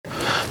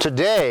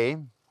Today,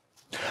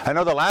 I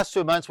know the last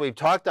 2 months we've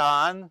talked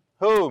on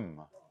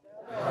whom?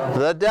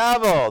 The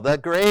devil, the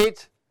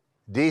great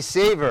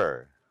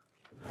deceiver,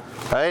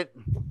 right?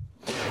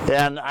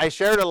 And I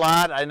shared a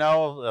lot. I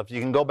know if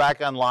you can go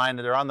back online,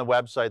 they're on the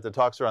website, the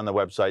talks are on the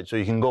website, so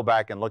you can go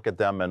back and look at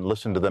them and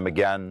listen to them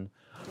again.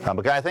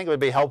 Because I think it would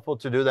be helpful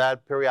to do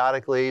that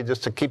periodically,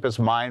 just to keep us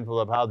mindful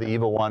of how the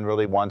evil one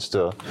really wants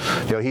to,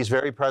 he's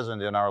very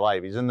present in our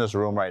life. He's in this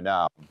room right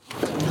now,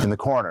 in the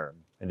corner.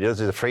 And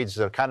he's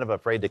kind of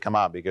afraid to come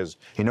out because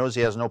he knows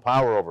he has no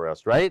power over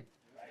us, right?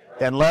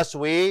 Unless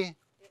we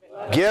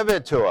give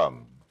it to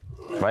him,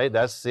 right?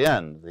 That's the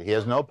end. He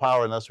has no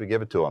power unless we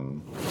give it to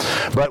him.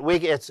 But we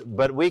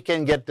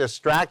can get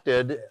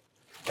distracted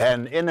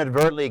and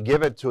inadvertently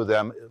give it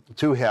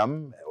to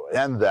him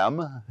and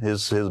them,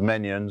 his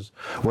minions,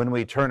 when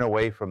we turn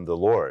away from the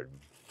Lord,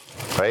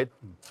 right?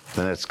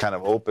 Then it's kind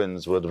of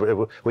opens with,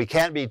 we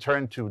can't be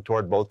turned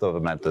toward both of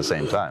them at the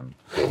same time.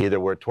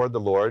 Either we're toward the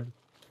Lord,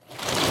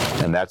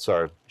 and that's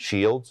our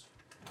shield,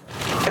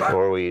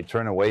 or we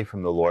turn away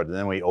from the Lord, and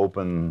then we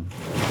open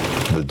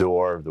the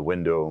door, the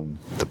window,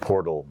 the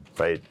portal,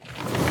 right?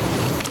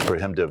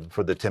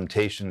 For the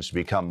temptations to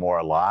become more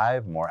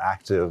alive, more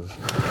active,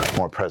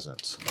 more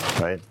present,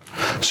 right?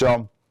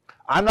 So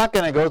I'm not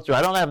going to go through,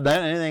 I don't have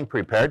anything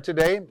prepared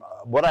today.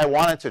 What I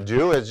wanted to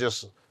do is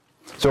just,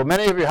 so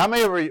many of you, how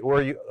many of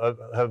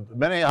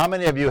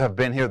you have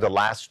been here the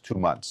last 2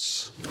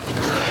 months?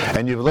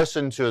 And you've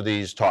listened to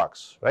these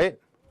talks, right?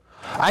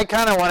 I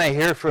kind of want to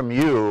hear from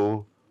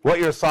you what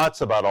your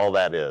thoughts about all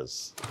that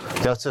is.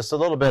 It's just a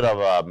little bit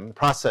of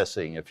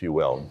processing, if you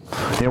will.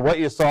 What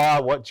you saw,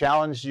 what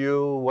challenged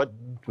you, what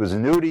was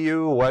new to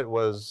you, what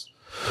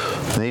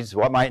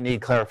might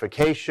need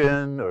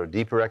clarification or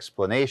deeper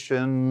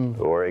explanation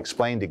or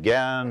explained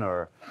again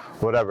or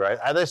whatever.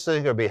 I just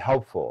think it would be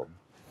helpful,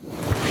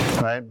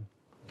 right?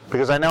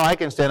 Because I know I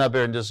can stand up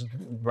here and just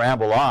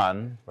ramble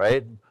on,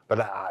 right? But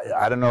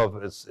I don't know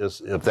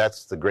if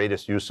that's the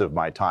greatest use of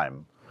my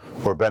time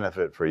or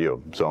benefit for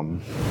you. So I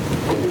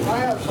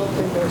have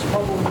something that's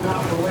probably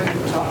not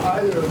related to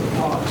either of the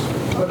talks,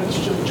 but it's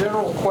just a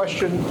general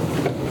question.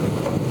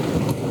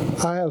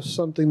 I have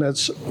something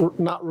that's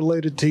not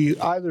related to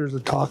either of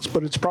the talks,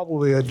 but it's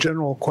probably a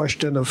general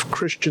question of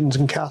Christians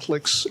and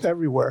Catholics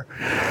everywhere.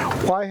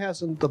 Why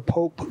hasn't the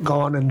Pope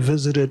gone and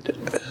visited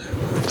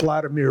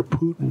Vladimir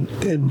Putin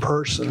in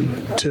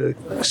person to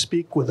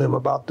speak with him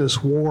about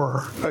this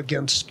war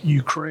against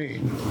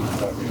Ukraine?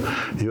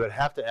 You would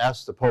have to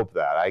ask the Pope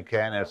that. I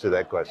can't answer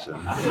that question.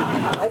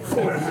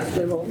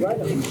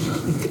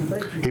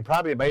 He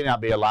probably may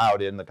not be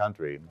allowed in the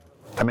country.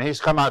 I mean,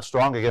 he's come out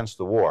strong against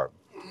the war.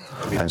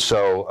 And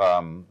so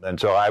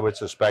I would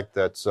suspect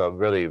that's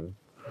really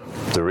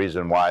the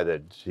reason why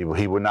that he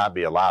would not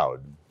be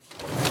allowed.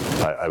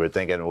 I would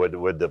think, and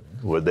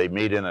would they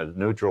meet in a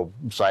neutral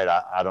site?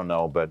 I don't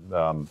know, but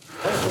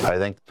I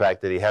think the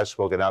fact that he has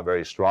spoken out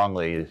very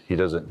strongly, he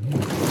doesn't,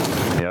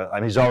 I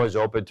mean, he's always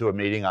open to a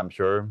meeting, I'm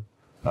sure,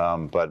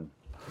 but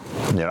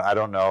I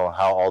don't know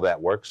how all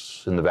that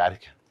works in the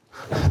Vatican,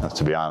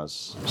 to be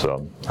honest.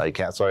 So I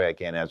can't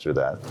answer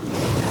that.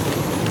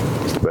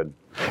 But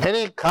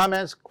any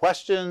comments,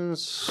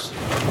 questions?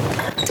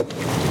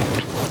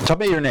 Tell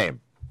me your name.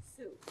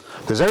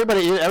 Because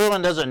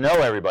everyone doesn't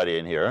know everybody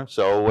in here.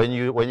 So when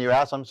you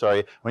ask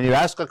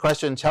a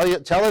question,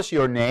 tell us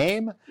your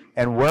name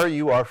and where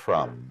you are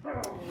from.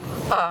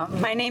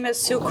 My name is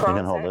Sue Krozak. You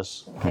can hold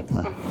this.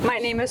 My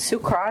name is Sue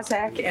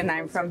Krozak, and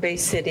I'm from Bay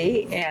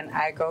City, and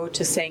I go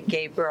to St.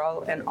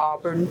 Gabriel in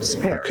Auburn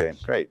Parish. Okay,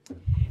 great.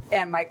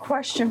 And my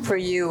question for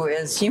you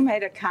is, you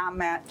made a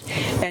comment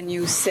and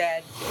you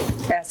said,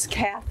 as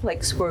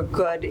Catholics, we're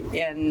good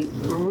in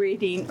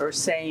reading or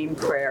saying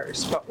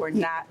prayers, but we're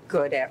not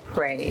good at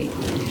praying.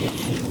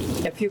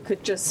 If you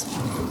could just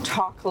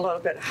talk a little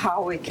bit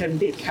how we can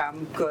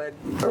become good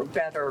or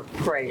better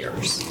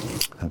prayers.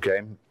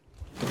 Okay.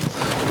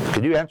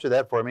 Could you answer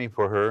that for me,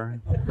 for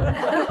her?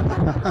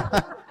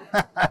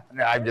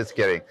 No, I'm just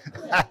kidding.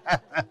 I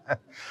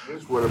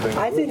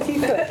think he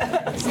could.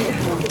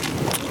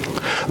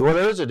 Well,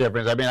 there is a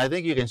difference. I mean, I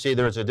think you can see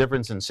there's a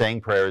difference in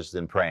saying prayers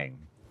than praying,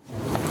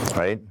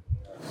 right?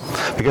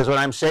 Because when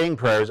I'm saying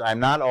prayers, I'm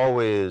not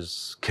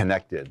always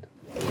connected,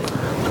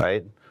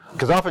 right?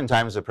 Because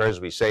oftentimes the prayers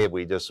we say,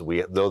 we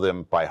know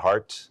them by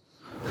heart,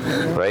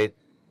 right?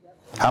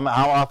 How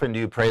often do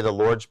you pray the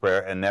Lord's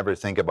Prayer and never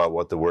think about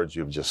what the words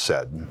you've just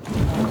said,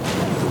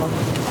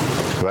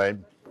 right?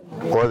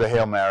 Or the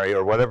Hail Mary,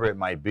 or whatever it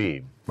might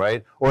be,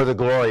 right? Or the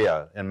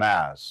Gloria in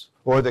Mass,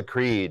 or the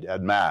Creed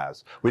at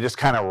Mass. We just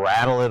kind of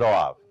rattle it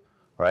off,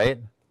 right?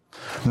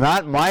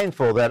 Not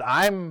mindful that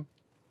I'm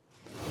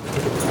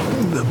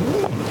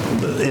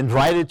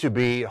invited to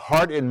be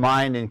heart and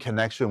mind in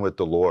connection with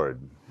the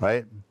Lord,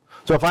 right?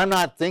 So if I'm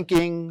not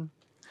thinking,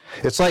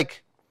 it's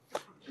like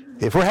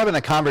if we're having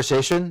a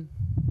conversation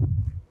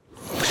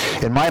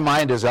and my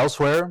mind is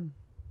elsewhere,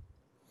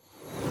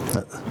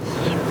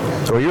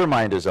 or your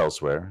mind is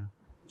elsewhere,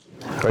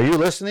 are you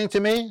listening to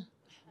me?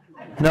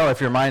 No, if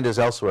your mind is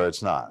elsewhere,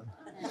 it's not,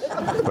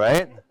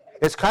 right?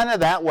 it's kind of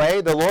that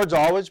way. The Lord's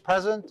always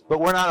present, but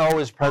we're not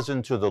always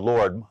present to the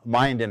Lord,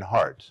 mind and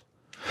heart.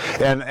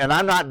 And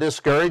I'm not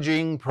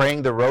discouraging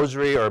praying the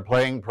rosary or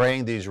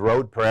praying these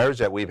rote prayers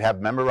that we have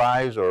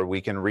memorized or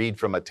we can read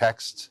from a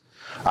text.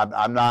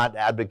 I'm not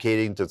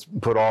advocating to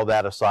put all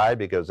that aside,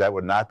 because that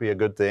would not be a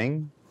good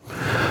thing.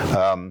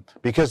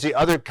 Because the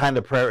other kind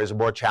of prayer is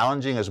more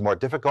challenging, is more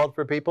difficult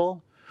for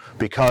people.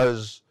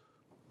 Because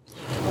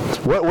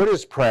what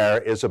is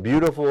prayer is a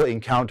beautiful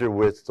encounter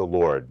with the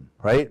Lord,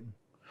 right?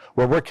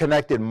 Where we're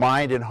connected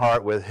mind and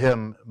heart with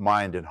Him,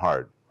 mind and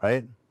heart,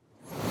 right?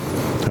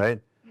 Right?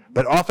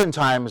 But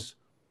oftentimes,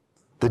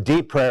 the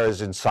deep prayer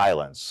is in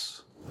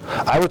silence.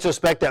 I would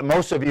suspect that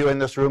most of you in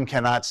this room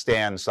cannot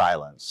stand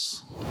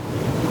silence.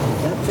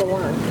 That's a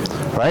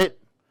lot. Right?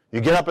 You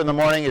get up in the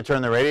morning, you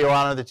turn the radio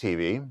on or the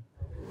TV.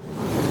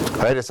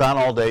 Right? It's on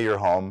all day, you're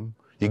home.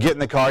 You get in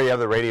the car, you have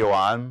the radio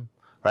on.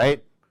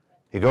 Right?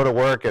 You go to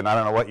work, and I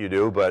don't know what you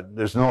do, but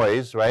there's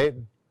noise, right?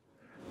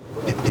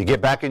 You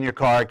get back in your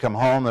car, come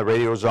home, the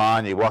radio's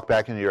on, you walk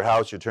back into your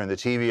house, you turn the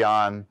TV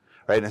on,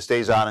 right? And it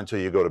stays on until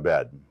you go to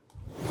bed.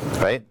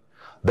 Right?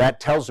 That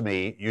tells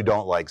me you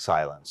don't like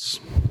silence.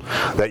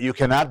 That you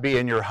cannot be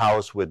in your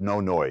house with no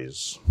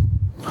noise.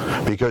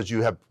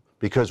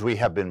 Because we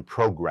have been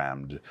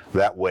programmed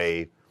that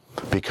way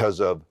because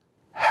of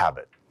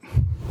habit.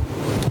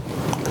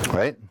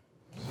 Right?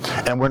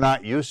 And we're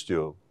not used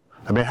to.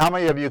 I mean, how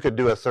many of you could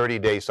do a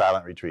 30-day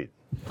silent retreat?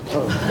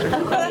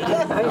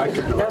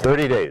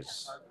 30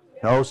 days.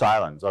 No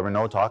silence, or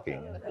no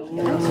talking.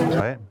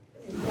 Right?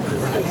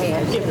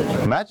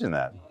 Imagine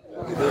that.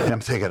 And I'm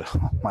thinking,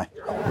 oh my,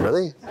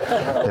 really?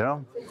 You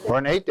know? Or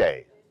an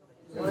 8-day.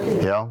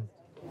 You know?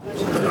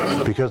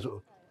 Because,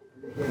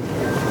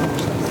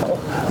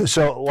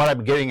 so what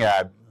I'm getting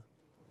at,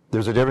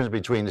 there's a difference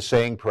between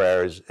saying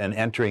prayers and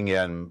entering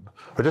in,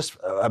 or just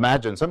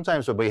imagine,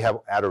 sometimes when we have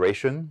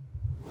adoration,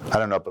 I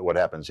don't know what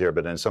happens here,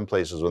 but in some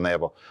places when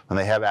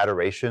they have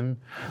adoration,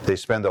 they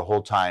spend the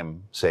whole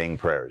time saying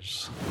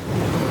prayers.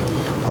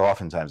 Or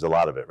oftentimes a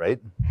lot of it,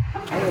 right?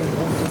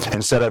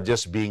 Instead of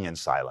just being in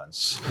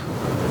silence,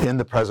 in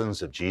the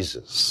presence of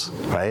Jesus,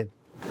 right?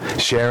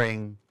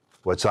 Sharing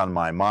what's on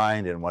my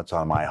mind and what's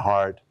on my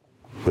heart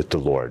with the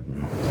Lord.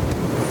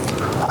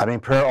 I mean,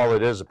 prayer, all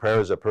it is, a prayer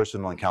is a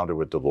personal encounter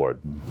with the Lord.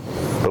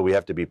 But we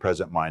have to be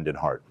present mind and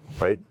heart,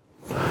 right?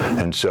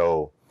 And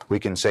so we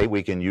can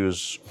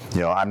use,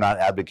 I'm not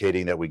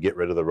advocating that we get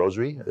rid of the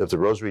rosary. If the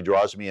rosary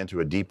draws me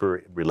into a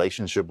deeper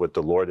relationship with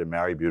the Lord and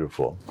Mary,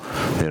 beautiful.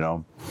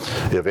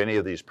 If any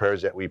of these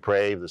prayers that we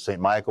pray, the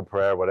St. Michael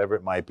prayer, whatever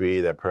it might be,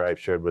 that prayer I've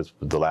shared with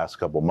the last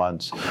couple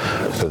months,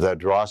 that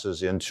draws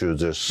us into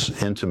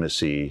this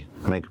intimacy.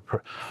 I mean,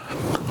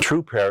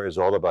 true prayer is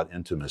all about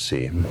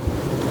intimacy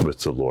with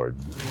the Lord,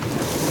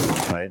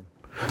 right?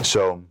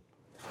 So,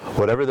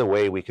 whatever the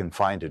way we can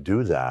find to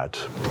do that,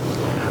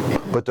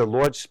 but the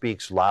Lord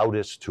speaks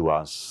loudest to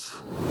us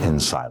in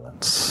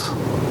silence.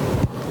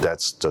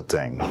 That's the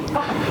thing.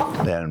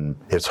 And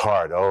it's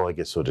hard. Oh, I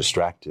get so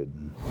distracted,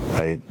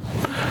 right?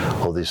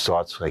 All these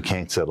thoughts, I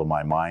can't settle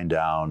my mind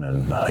down,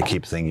 and I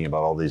keep thinking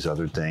about all these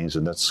other things,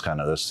 and that's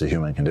the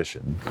human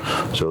condition.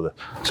 So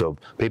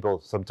people,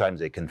 sometimes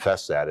they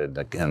confess that, and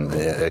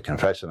at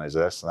confession, I say,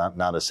 that's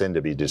not a sin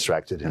to be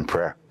distracted in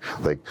prayer.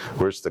 Like,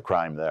 where's the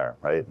crime there,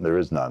 right? There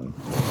is none.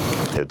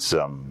 It's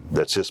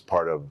that's just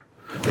part of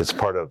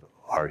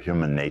our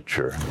human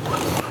nature,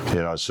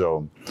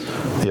 So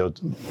I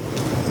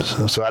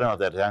don't know if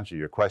that answers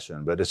your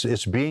question, but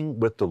it's being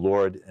with the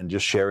Lord and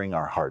just sharing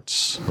our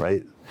hearts,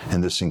 right?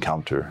 In this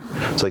encounter,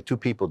 it's like two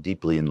people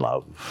deeply in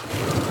love,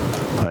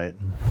 right?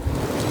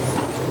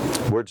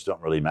 Words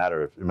don't really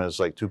matter. It's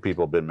like two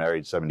people have been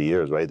married 70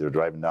 years, right? They're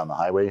driving down the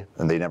highway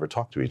and they never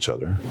talk to each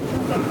other,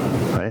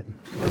 right?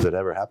 Does it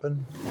ever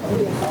happen?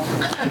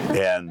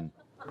 And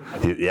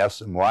you ask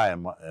them why,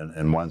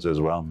 and one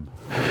says, well,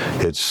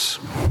 it's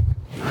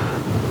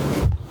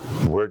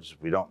words.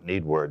 We don't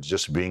need words.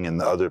 Just being in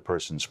the other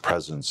person's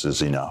presence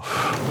is enough.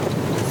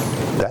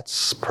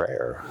 That's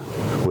prayer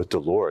with the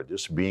Lord.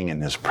 Just being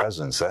in His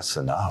presence, that's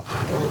enough.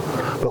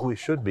 But we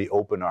should be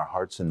open our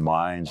hearts and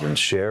minds and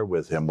share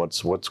with Him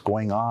what's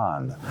going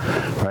on,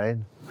 right?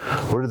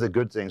 What are the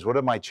good things? What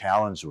am I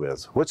challenged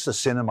with? What's the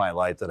sin in my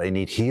life that I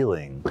need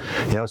healing?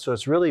 So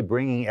it's really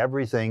bringing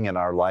everything in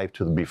our life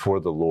before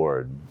the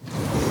Lord,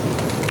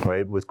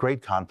 right? With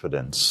great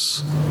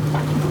confidence,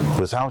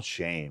 without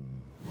shame,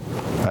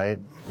 right?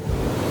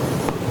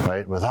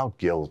 Right? Without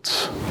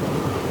guilt,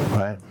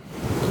 right?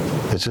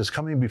 It's just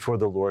coming before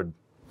the Lord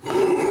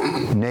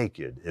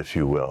naked, if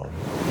you will,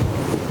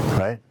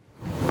 right?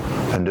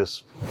 And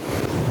just,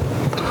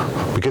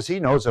 because He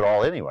knows it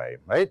all anyway,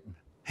 right?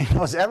 He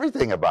knows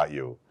everything about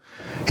you.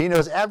 He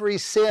knows every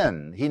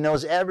sin. He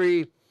knows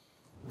every,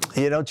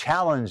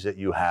 challenge that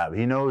you have.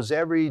 He knows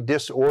every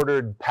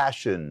disordered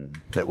passion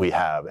that we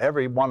have,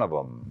 every one of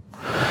them.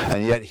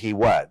 And yet He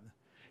what?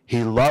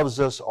 He loves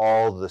us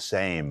all the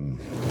same,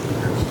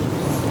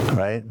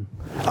 right?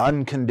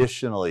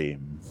 Unconditionally.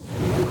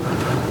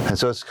 And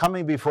so it's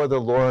coming before the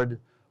Lord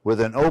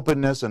with an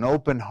openness, an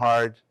open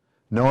heart,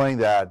 knowing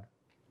that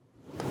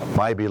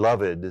My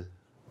beloved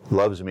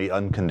loves me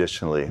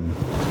unconditionally,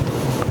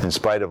 in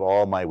spite of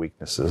all my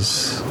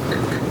weaknesses,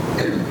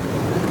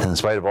 in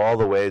spite of all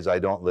the ways I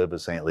don't live a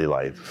saintly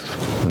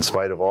life, in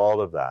spite of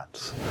all of that,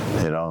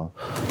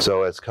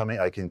 So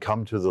I can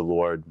come to the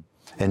Lord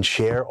and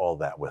share all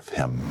that with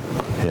Him,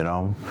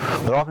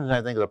 But often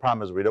I think the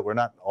problem is we're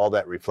not all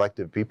that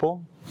reflective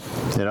people,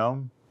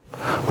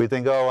 We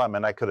think,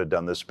 I could have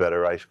done this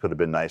better. I could have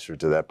been nicer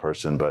to that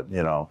person, but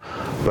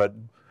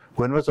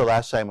when was the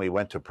last time we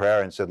went to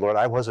prayer and said, Lord,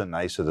 I wasn't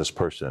nice to this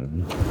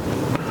person,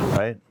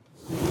 right?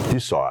 You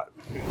saw it,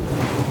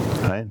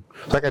 right?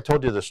 It's like I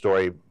told you the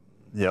story,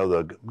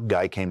 the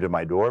guy came to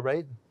my door,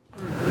 right?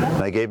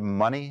 And I gave him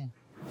money,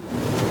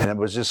 and it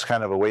was just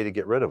kind of a way to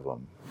get rid of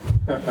him,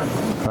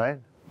 right?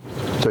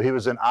 So he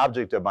was an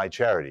object of my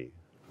charity,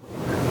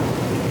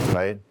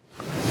 right?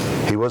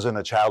 He wasn't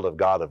a child of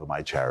God of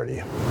my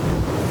charity.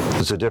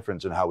 There's a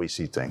difference in how we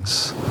see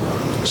things.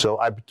 So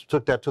I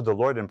took that to the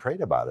Lord and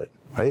prayed about it,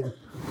 right?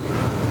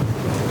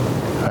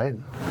 Right?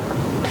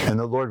 And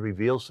the Lord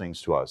reveals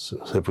things to us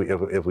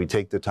if we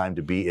take the time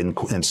to be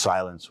in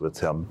silence with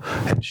Him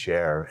and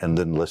share and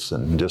then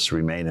listen and just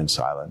remain in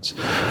silence.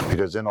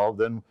 Because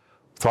then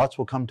thoughts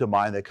will come to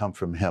mind that come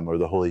from Him or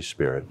the Holy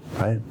Spirit,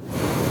 right?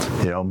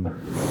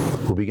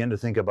 We'll begin to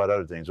think about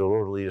other things. The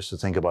Lord will lead us to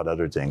think about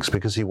other things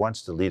because He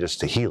wants to lead us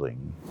to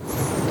healing,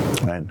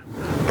 right?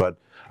 But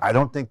I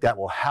don't think that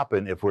will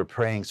happen if we're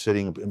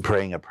sitting and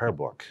praying a prayer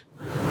book,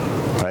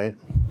 right?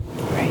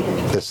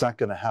 It's not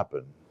going to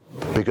happen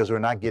because we're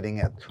not getting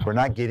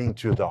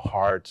to the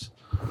heart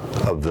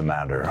of the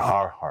matter,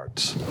 our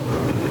hearts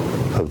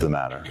of the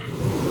matter,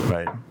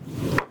 right?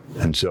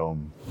 And so,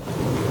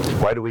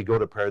 why do we go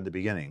to prayer at the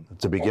beginning?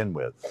 To begin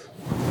with.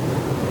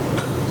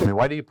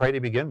 Why do you pray to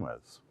begin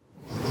with?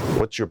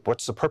 What's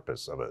the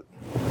purpose of it?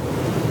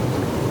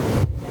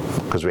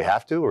 Because we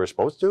have to? We're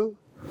supposed to?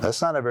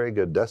 That's not a very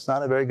good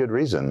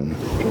reason.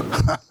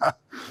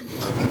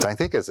 I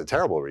think it's a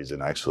terrible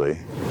reason, actually.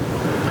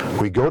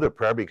 We go to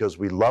prayer because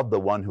we love the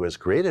one who has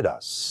created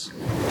us.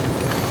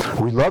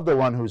 We love the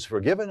one who's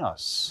forgiven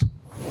us,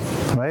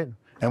 right?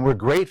 And we're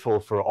grateful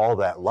for all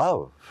that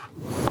love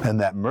and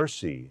that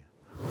mercy.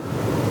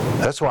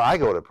 That's why I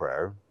go to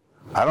prayer.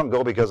 I don't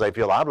go because I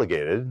feel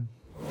obligated,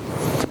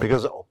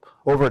 because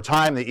over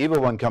time the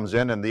evil one comes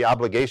in and the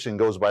obligation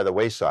goes by the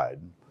wayside.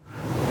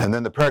 And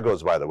then the prayer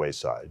goes by the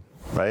wayside,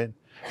 right?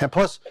 And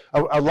plus,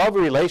 a love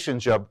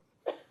relationship,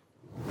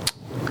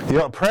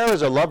 prayer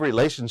is a love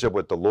relationship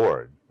with the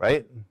Lord,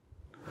 right?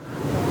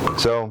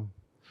 So,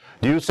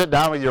 do you sit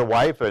down with your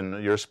wife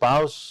and your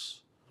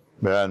spouse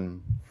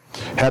and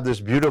have this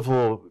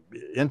beautiful,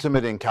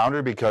 intimate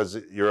encounter because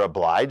you're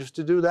obliged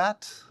to do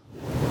that?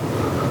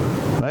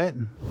 Right?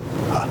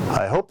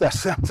 I hope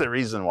that's not the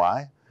reason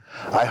why.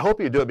 I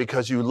hope you do it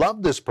because you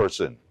love this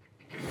person,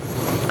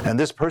 and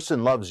this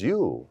person loves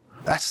you.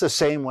 That's the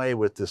same way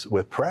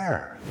with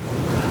prayer.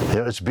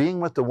 It's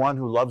being with the one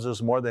who loves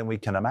us more than we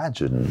can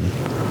imagine,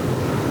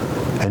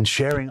 and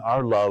sharing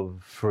our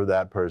love for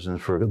that person,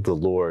 for the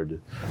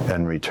Lord,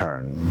 in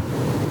return.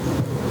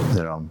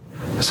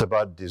 It's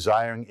about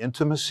desiring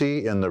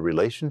intimacy in the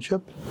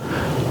relationship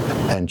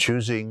and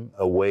choosing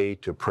a way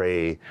to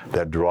pray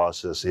that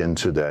draws us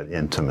into that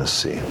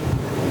intimacy.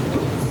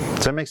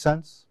 Does that make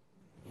sense?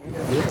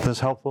 Is this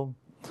helpful?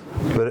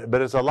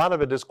 But it's a lot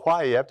of it is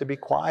quiet. You have to be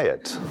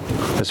quiet.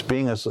 It's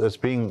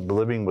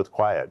living with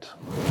quiet,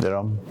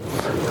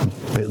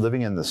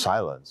 living in the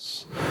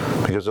silence,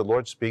 because the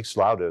Lord speaks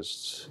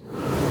loudest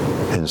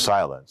in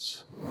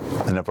silence.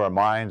 And if our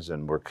minds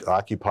and we're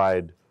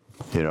occupied,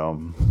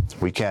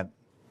 we can't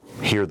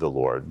hear the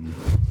Lord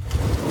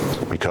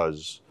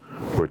because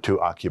we're too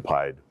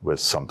occupied with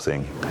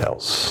something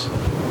else,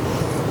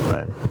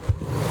 right?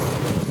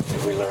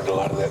 We learned a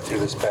lot of that through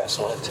this past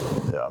Lent.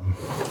 Yeah.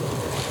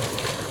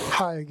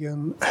 Hi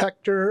again,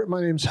 Hector.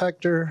 My name's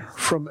Hector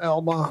from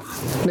Elma,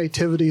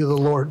 Nativity of the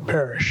Lord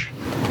Parish.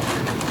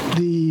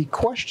 The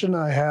question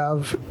I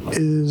have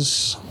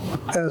is,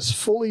 as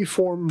fully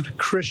formed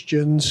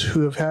Christians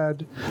who have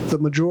had the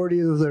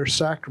majority of their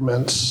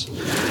sacraments,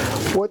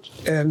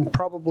 and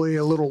probably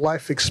a little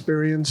life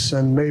experience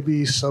and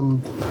maybe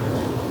some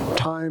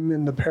time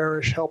in the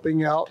parish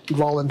helping out,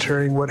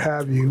 volunteering, what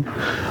have you,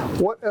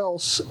 what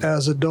else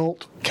as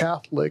adult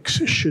Catholics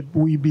should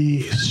we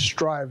be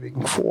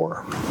striving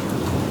for?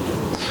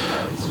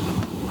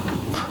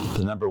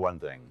 The number one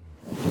thing,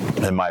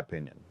 in my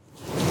opinion,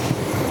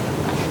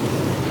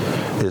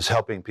 is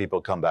helping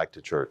people come back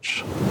to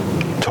church,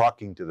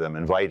 talking to them,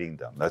 inviting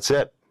them. That's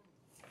it.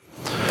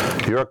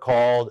 You're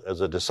called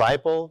as a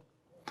disciple.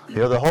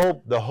 The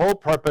whole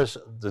purpose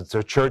that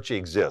the church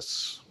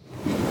exists,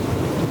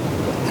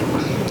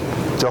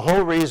 the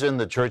whole reason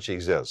the church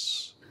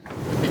exists,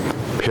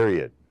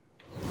 period,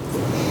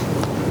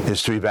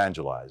 is to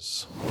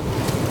evangelize.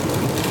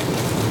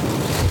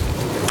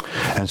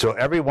 And so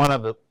every one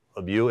of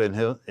you in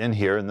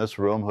here, in this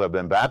room, who have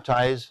been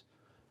baptized,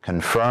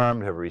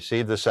 confirmed, have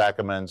received the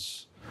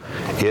sacraments,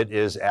 it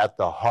is at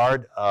the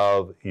heart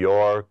of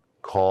your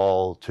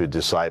call to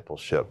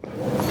discipleship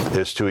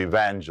is to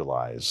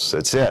evangelize.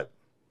 That's it.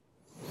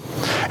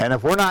 And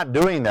if we're not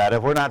doing that,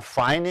 if we're not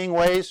finding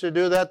ways to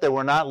do that, then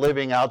we're not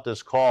living out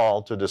this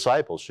call to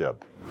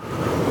discipleship.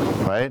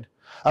 Right?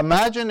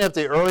 Imagine if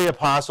the early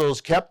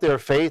apostles kept their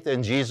faith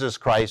in Jesus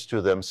Christ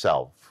to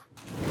themselves.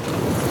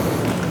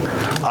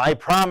 I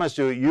promise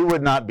you, you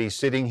would not be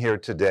sitting here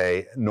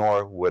today,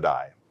 nor would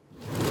I.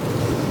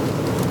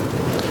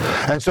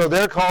 And so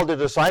their call to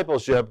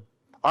discipleship,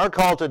 our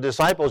call to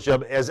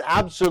discipleship is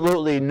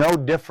absolutely no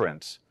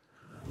different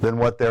than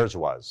what theirs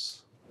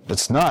was.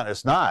 It's not.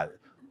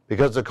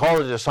 Because the call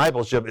to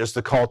discipleship is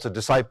the call to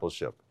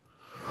discipleship,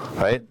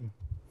 right?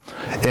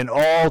 In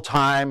all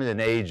time and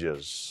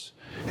ages,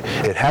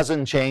 it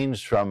hasn't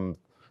changed from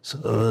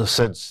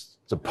since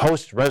the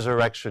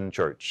post-resurrection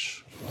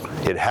church.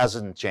 It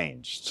hasn't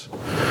changed.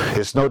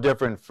 It's no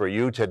different for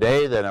you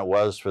today than it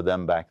was for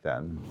them back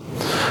then.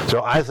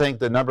 So I think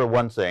the number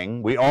one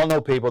thing, we all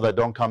know people that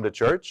don't come to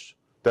church,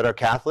 that are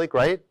Catholic,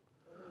 right?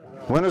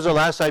 When was the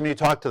last time you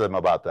talked to them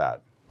about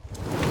that?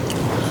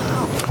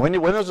 When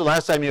was the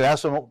last time you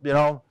asked them,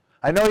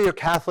 I know you're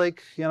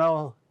Catholic,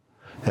 and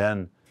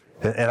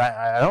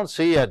I don't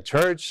see you at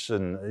church,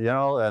 I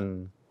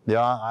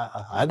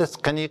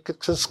just, can you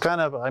just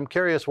kind of, I'm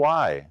curious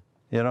why,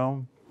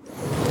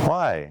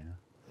 why?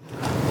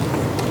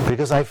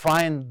 Because I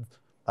find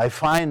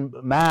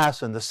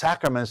Mass and the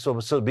sacraments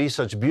to be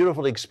such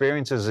beautiful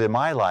experiences in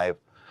my life.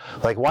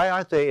 Like, why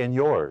aren't they in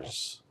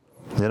yours?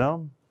 I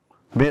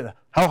mean,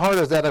 how hard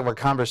is that of a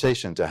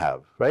conversation to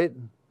have, right?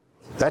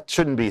 That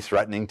shouldn't be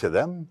threatening to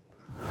them.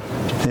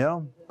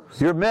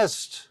 You're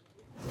missed,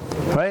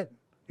 right?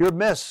 You're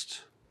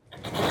missed.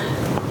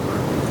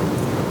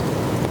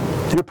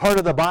 You're part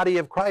of the body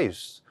of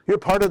Christ. You're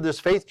part of this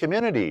faith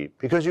community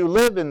because you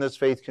live in this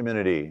faith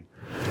community.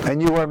 And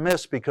you are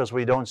missed because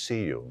we don't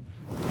see you.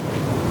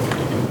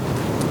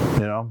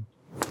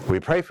 We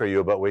pray for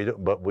you, but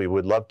we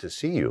would love to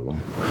see you.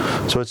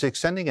 So it's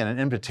extending an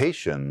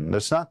invitation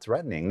that's not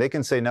threatening. They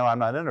can say, no, I'm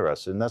not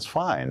interested, and that's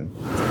fine.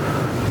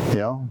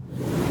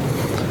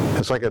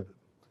 It's like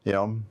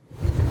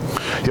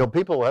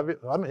people,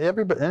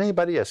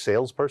 anybody a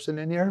salesperson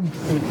in here?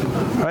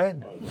 Right?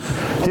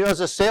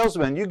 As a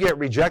salesman, you get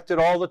rejected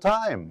all the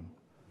time.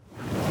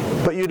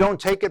 But you don't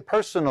take it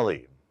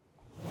personally.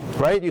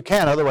 Right? You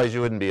can, otherwise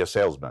you wouldn't be a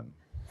salesman.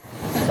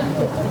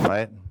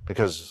 Right?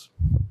 Because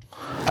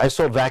I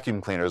sold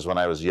vacuum cleaners when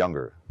I was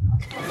younger.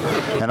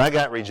 And I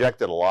got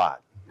rejected a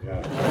lot.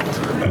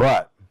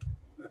 But,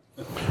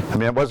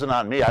 it wasn't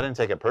on me. I didn't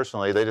take it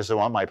personally. They just didn't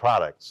want my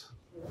products.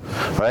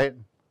 Right?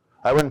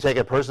 I wouldn't take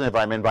it personally if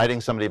I'm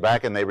inviting somebody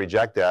back and they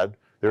reject that.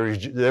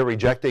 They're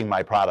rejecting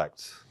my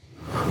products.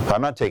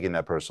 I'm not taking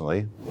that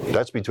personally.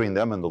 That's between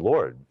them and the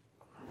Lord.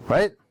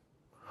 Right?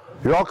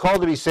 You're all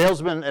called to be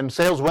salesmen and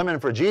saleswomen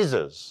for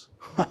Jesus.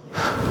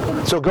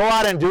 So go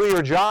out and do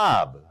your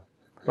job.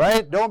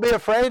 Right? Don't be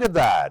afraid of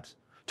that.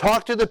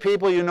 Talk to the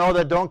people you know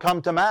that don't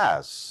come to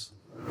Mass.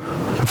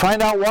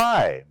 Find out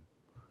why.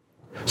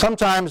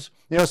 Sometimes,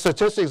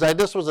 statistics,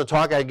 this was a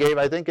talk I gave,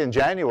 I think in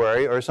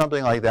January or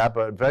something like that,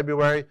 but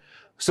February.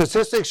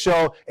 Statistics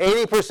show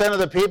 80% of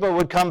the people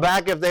would come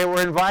back if they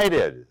were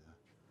invited.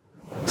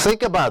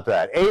 Think about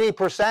that,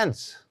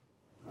 80%.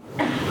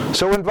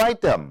 So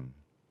invite them.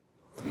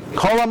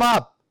 Call them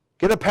up.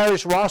 Get a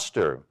parish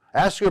roster.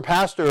 Ask your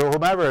pastor or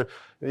whomever,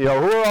 who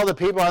are all the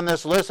people on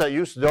this list that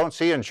you don't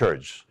see in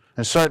church?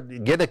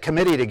 And get a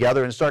committee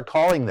together and start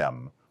calling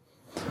them.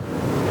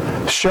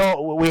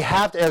 We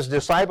have to, as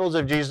disciples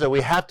of Jesus,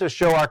 we have to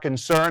show our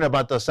concern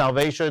about the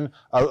salvation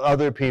of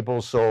other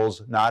people's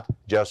souls, not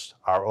just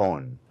our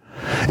own.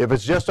 If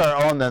it's just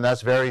our own, then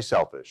that's very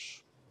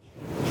selfish.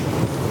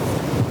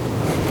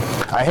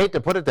 I hate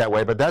to put it that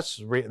way, but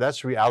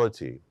that's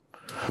reality.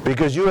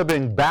 Because you have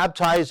been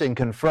baptized and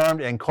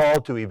confirmed and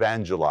called to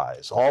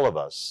evangelize, all of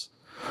us.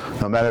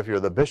 No matter if you're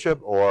the bishop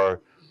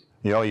or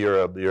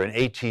you're an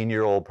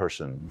 18-year-old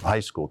person, high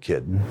school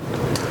kid.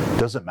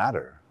 Doesn't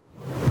matter.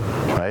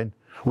 Right?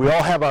 We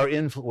all have our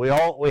we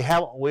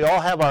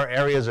all have our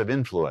areas of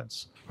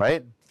influence,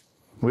 right?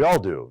 We all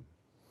do.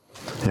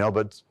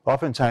 But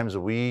oftentimes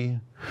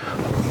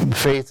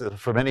faith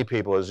for many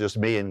people is just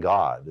me and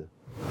God.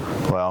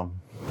 Well,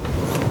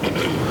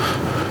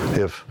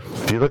 if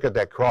you look at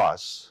that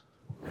cross,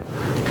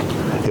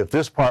 if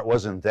this part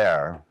wasn't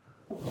there,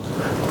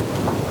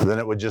 then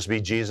it would just be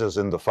Jesus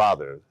and the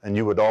Father, and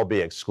you would all be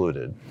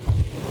excluded.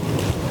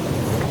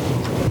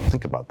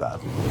 Think about that.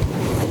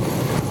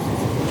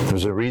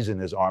 There's a reason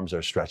his arms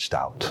are stretched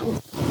out.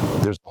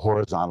 There's a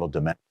horizontal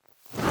dimension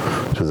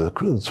to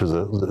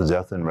the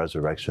death and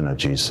resurrection of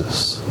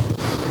Jesus.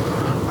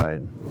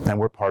 Right? And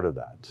we're part of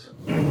that.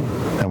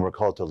 And we're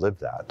called to live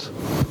that,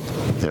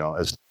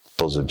 as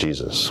disciples of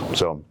Jesus.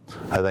 So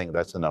I think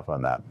that's enough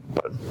on that.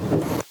 But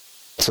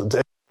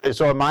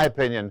so in my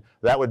opinion,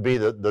 that would be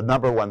the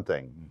number one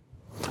thing.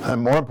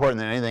 And more important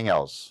than anything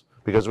else.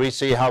 Because we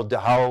see how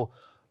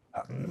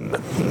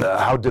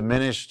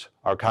diminished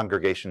our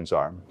congregations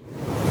are,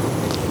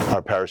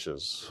 our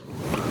parishes.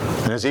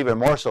 And it's even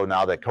more so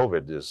now that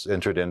COVID has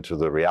entered into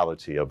the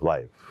reality of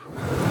life,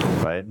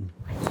 right?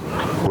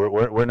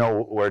 We're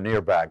nowhere near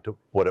back to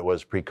what it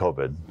was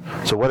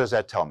pre-COVID. So what does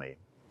that tell me?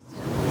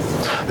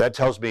 That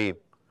tells me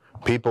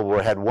people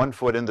had one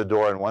foot in the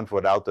door and one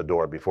foot out the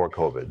door before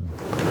COVID.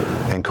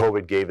 And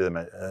COVID gave them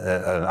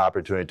an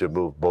opportunity to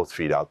move both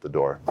feet out the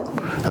door.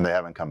 And they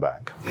haven't come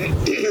back.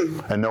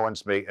 And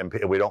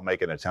we don't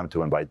make an attempt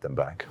to invite them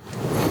back.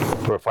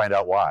 Or find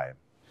out why.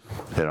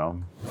 You know,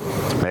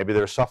 maybe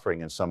they're suffering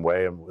in some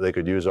way and they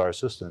could use our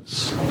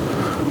assistance,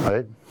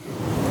 right?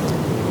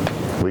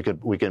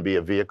 We can be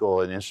a vehicle,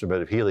 an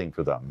instrument of healing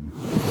for them.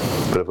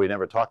 But if we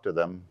never talk to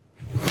them,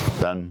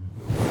 then,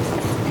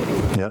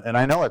 you know, and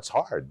I know it's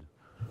hard.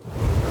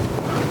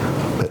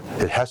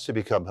 It has to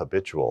become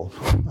habitual.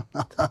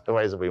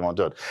 Otherwise we won't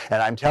do it.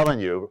 And I'm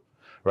telling you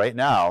right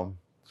now,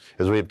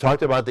 as we've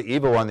talked about the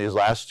evil one these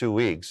last 2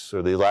 weeks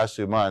or the last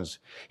 2 months,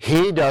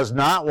 he does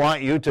not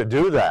want you to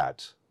do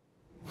that.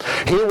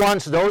 He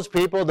wants those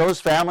people, those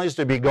families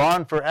to be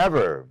gone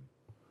forever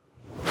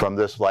from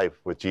this life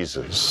with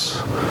Jesus.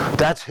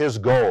 That's his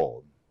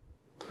goal.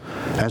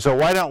 And so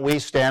why don't we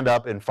stand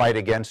up and fight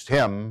against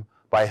him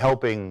by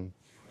helping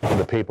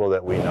the people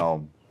that we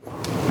know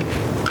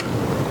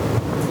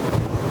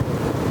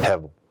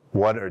have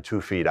 1 or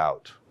 2 feet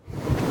out,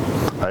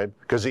 right?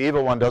 Because the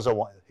evil one doesn't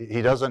want,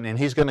 and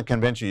he's going to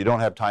convince you don't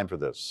have time for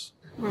this,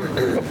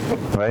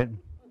 right?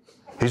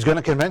 He's going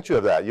to convince you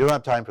of that. You don't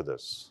have time for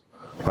this,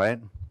 right?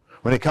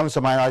 When it comes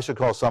to mind, I should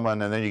call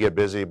someone, and then you get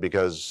busy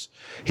because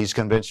he's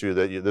convinced you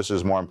that this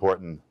is more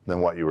important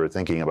than what you were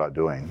thinking about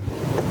doing.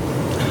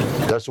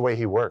 That's the way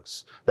he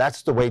works.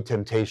 That's the way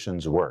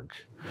temptations work.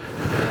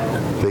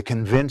 He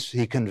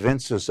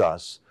convinces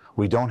us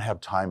we don't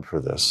have time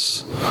for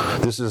this.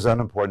 This is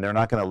unimportant. They're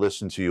not going to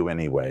listen to you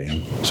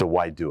anyway. So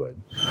why do it?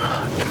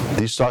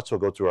 These thoughts will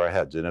go through our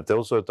heads. And if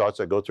those are thoughts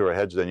that go through our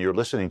heads, then you're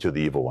listening to the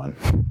evil one.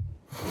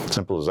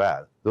 Simple as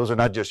that. Those are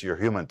not just your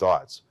human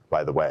thoughts,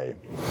 by the way.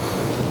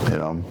 You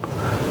know,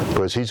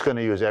 because he's going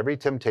to use every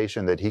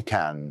temptation that he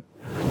can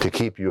to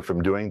keep you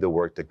from doing the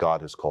work that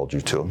God has called you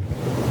to.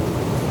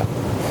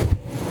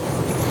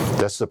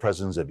 That's the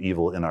presence of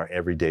evil in our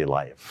everyday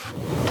life,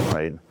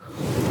 right?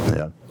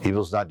 Yeah.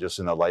 Evil's not just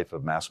in the life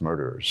of mass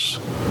murderers.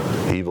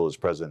 Evil is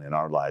present in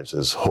our lives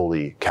as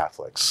holy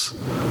Catholics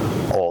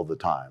all the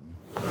time.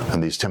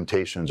 And these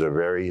temptations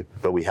are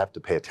but we have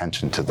to pay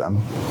attention to them,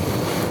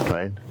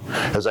 right?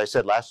 As I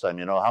said last time,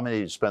 you know, how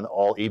many spend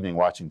all evening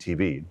watching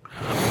TV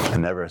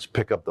and never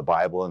pick up the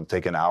Bible and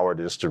take an hour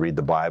just to read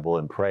the Bible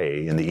and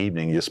pray in the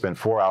evening? You spend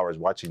 4 hours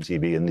watching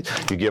TV and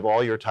you give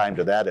all your time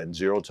to that and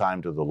 0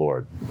 time to the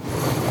Lord.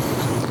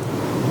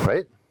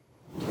 Right?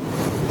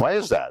 Why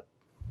is that?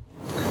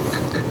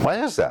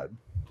 Why is that?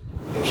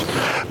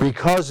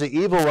 Because the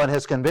evil one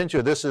has convinced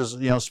you this is,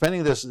 you know,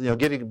 spending this, you know,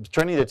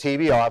 turning the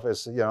TV off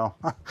is, you know,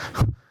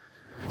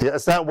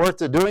 it's not worth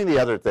doing the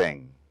other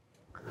thing.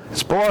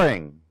 It's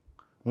boring.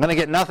 I'm going to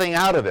get nothing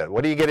out of it.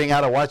 What are you getting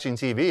out of watching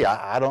TV?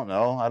 I don't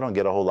know. I don't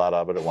get a whole lot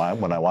out of it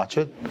when I watch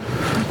it.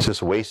 It's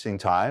just wasting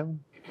time,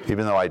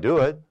 even though I do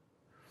it,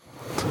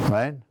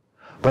 right?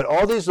 But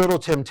all these little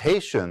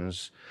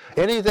temptations,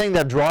 anything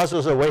that draws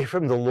us away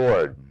from the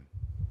Lord,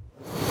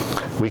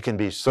 we can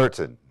be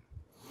certain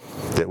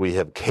that we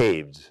have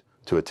caved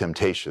to a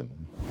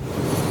temptation.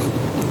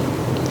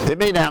 It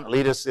may not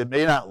lead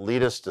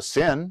us to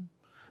sin,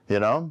 you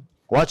know.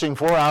 Watching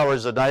 4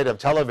 hours a night of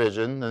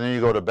television and then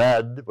you go to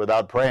bed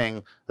without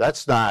praying,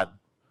 that's not,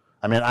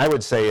 I mean, I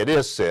would say it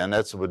is sin.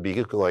 That would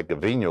be like a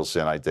venial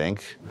sin, I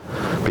think,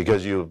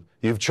 because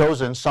you've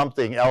chosen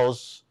something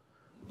else,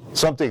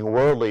 something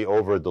worldly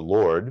over the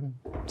Lord.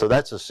 So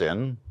that's a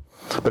sin,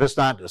 but it's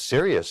not a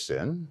serious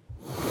sin,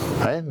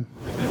 right?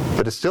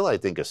 But it's still, I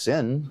think, a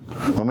sin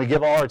when we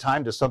give all our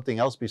time to something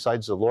else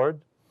besides the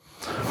Lord.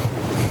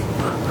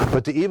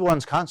 But the evil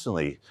one's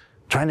constantly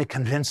trying to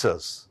convince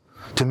us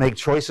to make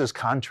choices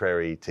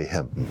contrary to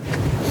him,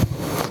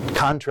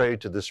 contrary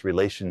to this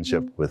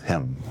relationship with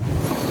him.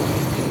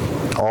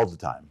 All the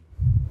time.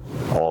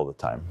 All the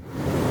time.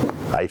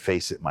 I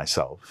face it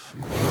myself.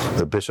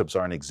 The bishops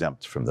aren't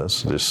exempt from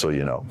this, just so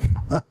you know.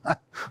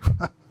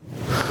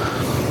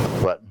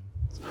 But,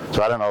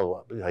 so I don't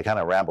know, I kind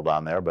of rambled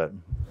on there, but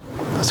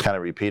let's kind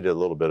of repeat a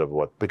little bit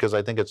of because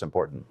I think it's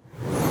important.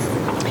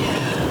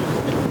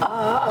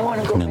 I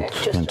want to go back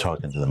just. And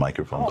talk into the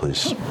microphone,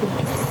 please.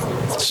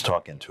 Let's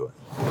talk into it.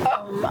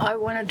 I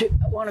want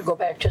to go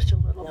back just a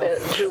little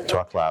bit to.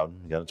 Talk loud.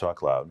 You got to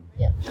talk loud.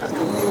 Yeah.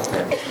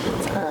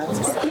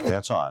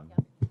 That's on.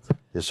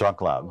 Just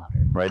talk loud.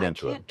 Right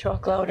into it. I can't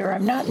talk louder.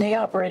 I'm not in the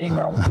operating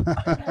room.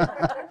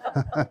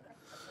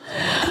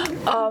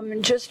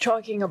 Just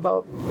talking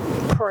about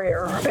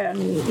prayer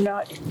and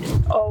not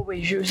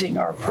always using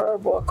our prayer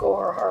book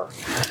or our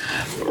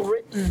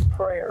written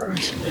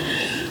prayers.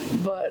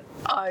 But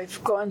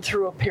I've gone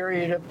through a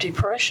period of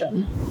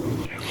depression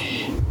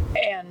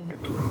and,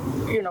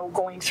 you know,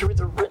 going through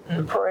the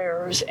written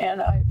prayers,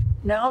 and I've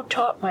now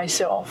taught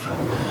myself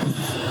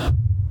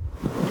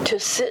to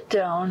sit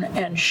down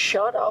and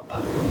shut up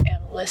and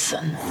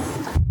listen.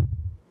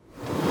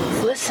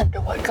 listen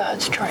to what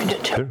God's trying to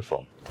tell you.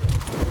 Beautiful.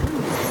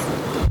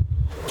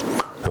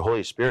 The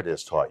Holy Spirit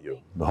has taught you.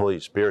 The Holy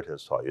Spirit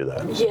has taught you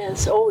that.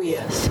 Yes, oh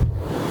yes.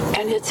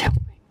 And it's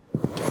helping.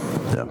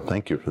 Yeah,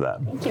 thank you for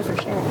that. Thank you for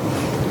sharing.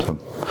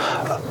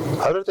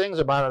 Other things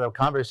about the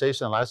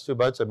conversation in the last 2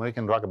 months, and we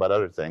can talk about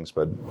other things,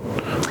 but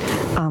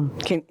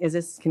Can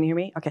you hear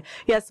me? Okay.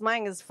 Yes,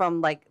 mine is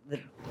from like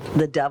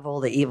the devil,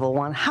 the evil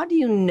one. How do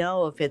you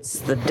know if it's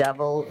the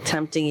devil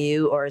tempting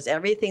you, or is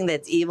everything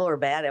that's evil or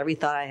bad, every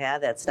thought I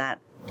had that's not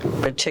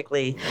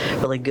particularly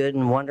really good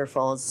and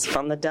wonderful is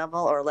from the devil?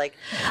 Or like,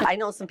 I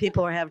know some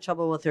people who have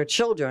trouble with their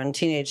children,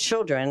 teenage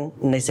children,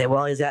 and they say,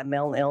 well, he's got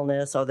mental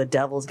illness or the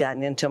devil's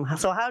gotten into him.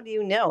 So how do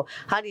you know?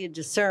 How do you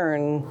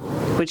discern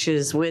which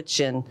is which?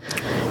 And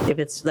if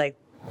it's like,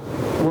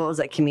 what was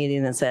that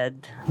comedian that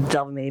said, the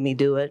devil made me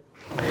do it?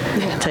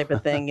 Type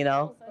of thing, you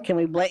know? Can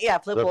we blame,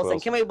 Flip Wilson.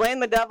 Can we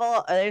blame the devil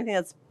or anything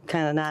that's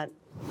kind of not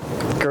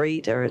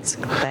great or it's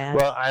bad?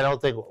 well, I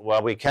don't think.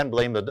 Well, we can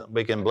blame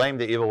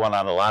the evil one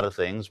on a lot of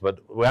things, but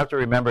we have to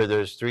remember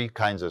there's three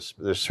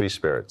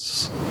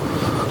spirits.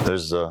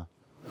 There's the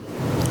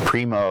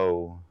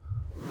primo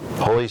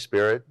Holy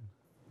Spirit,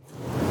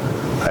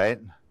 right?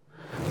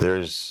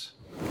 There's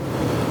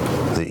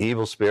the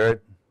evil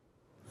spirit,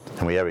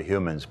 and we have a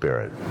human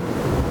spirit.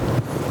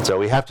 So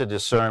we have to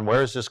discern,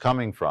 where is this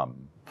coming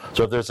from?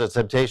 So if there's a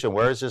temptation,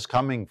 where is this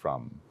coming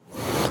from,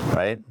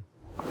 right?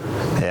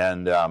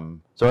 And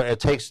so it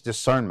takes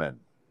discernment,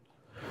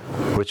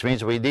 which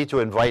means we need to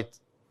invite,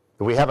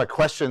 if we have a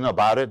question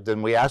about it,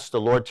 then we ask the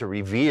Lord to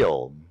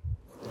reveal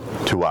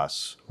to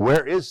us,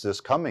 where is this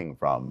coming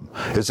from?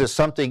 Is this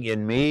something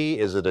in me?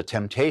 Is it a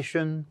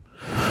temptation?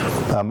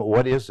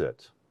 What is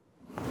it?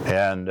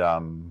 And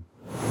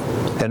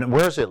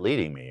where is it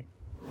leading me?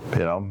 You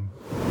know?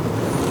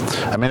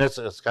 I mean, it's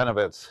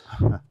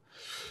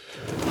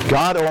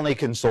God only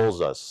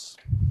consoles us.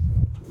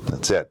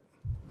 That's it.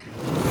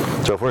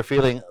 So if we're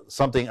feeling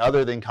something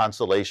other than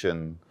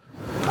consolation,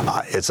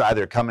 it's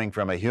either coming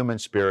from a human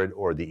spirit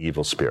or the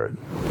evil spirit,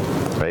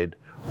 right?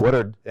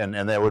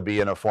 And that would be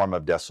in a form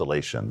of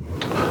desolation.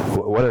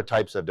 What are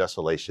types of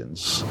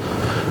desolations?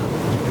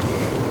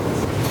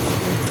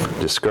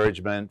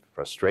 Discouragement,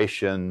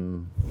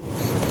 frustration,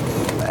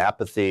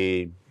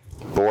 apathy,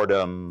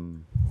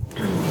 boredom.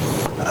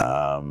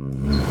 I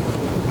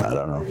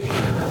don't know.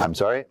 I'm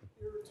sorry?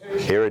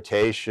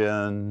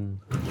 Irritation.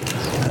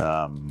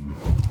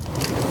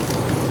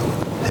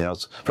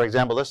 For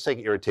example, let's take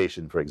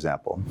irritation, for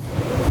example.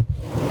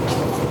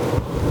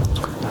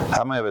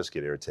 How many of us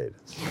get irritated?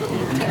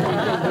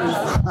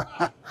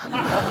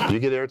 Do you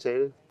get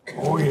irritated?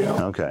 Oh,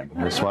 yeah. Okay.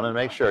 Just wanted to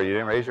make sure you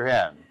didn't raise your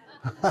hand.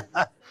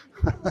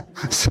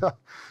 So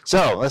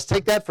let's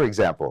take that, for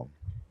example.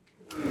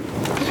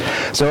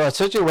 So a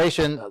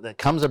situation that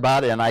comes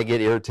about and I get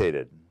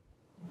irritated.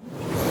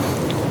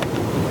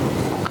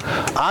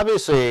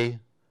 Obviously,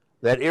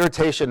 that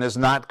irritation is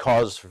not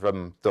caused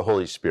from the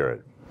Holy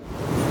Spirit,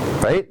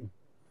 right?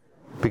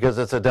 Because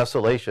it's a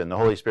desolation. The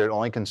Holy Spirit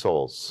only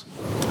consoles,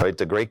 right?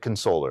 The great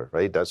consoler,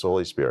 right? That's the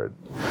Holy Spirit.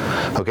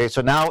 Okay,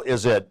 so now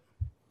is it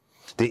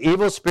the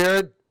evil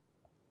spirit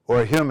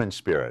or a human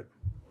spirit?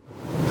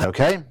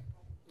 Okay?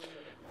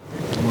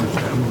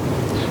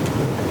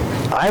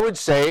 I would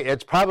say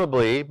it's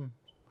probably,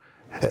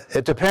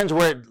 it depends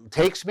where it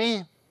takes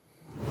me,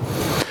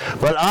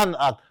 but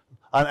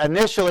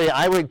initially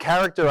I would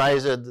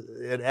characterize it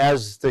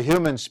as the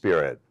human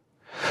spirit.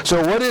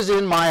 So what is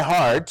in my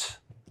heart,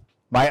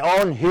 my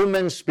own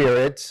human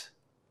spirit,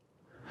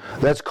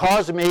 that's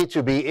caused me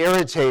to be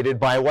irritated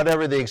by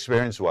whatever the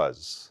experience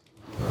was,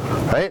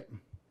 right?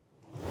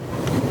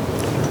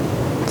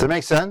 Does that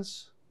make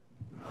sense?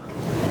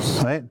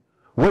 Right?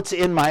 What's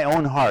in my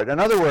own heart? In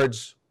other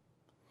words,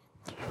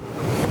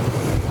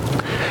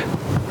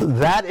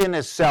 that in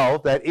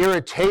itself, that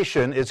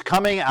irritation, is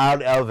coming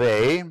out of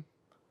a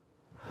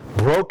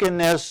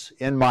brokenness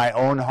in my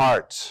own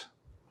heart.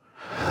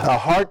 A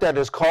heart that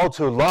is called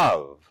to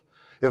love.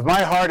 If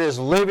my heart is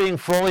living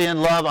fully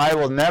in love, I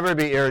will never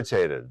be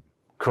irritated.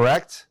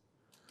 Correct?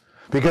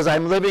 Because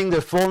I'm living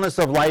the fullness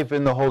of life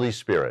in the Holy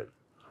Spirit,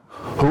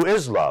 who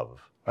is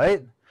love,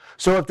 right?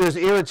 So if there's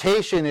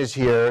irritation is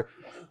here,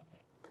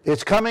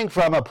 it's coming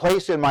from a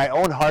place in my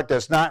own heart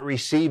that's not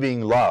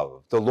receiving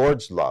love, the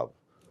Lord's love.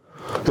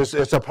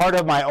 It's a part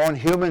of my own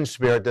human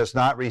spirit that's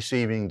not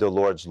receiving the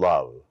Lord's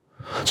love.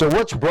 So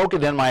what's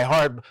broken in my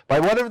heart, by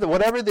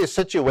whatever the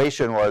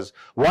situation was,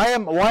 why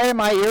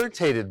am I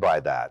irritated by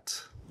that?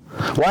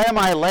 Why am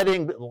I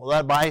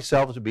let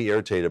myself to be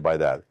irritated by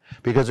that?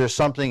 Because there's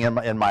something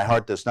in my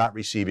heart that's not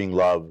receiving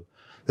love,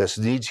 that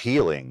needs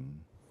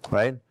healing,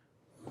 right?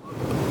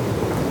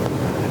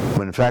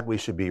 When in fact we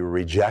should be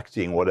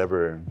rejecting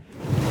whatever,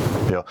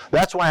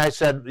 That's why I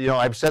said,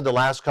 I've said the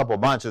last couple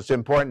of months, it's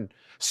important.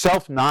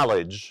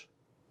 Self-knowledge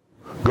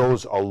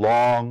goes a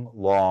long,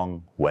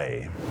 long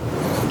way,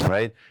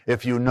 right?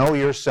 If you know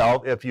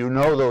yourself, if you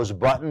know those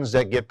buttons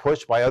that get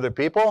pushed by other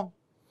people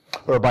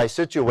or by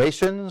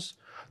situations,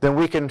 then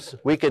we can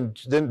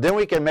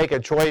make a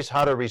choice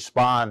how to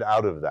respond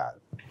out of that,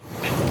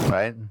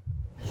 right?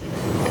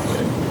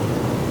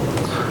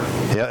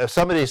 Yeah, if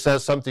somebody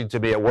says something to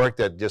me at work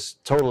that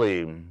just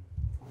totally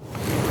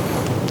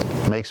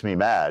makes me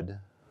mad,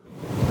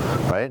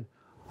 right?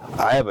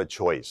 I have a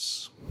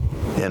choice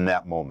in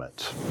that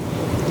moment.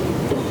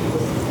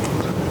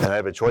 And I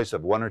have a choice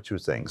of one or two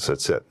things.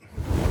 That's it.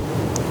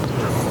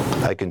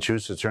 I can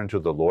choose to turn to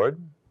the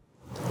Lord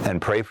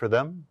and pray for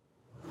them,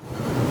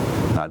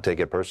 not take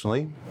it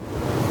personally,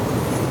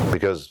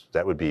 because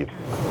that would be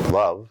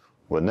love,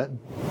 wouldn't it?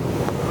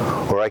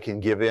 Or I can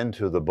give in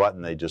to the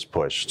button they just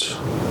pushed.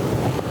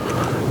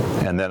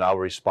 And then I'll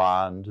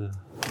respond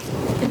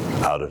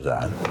out of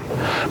that.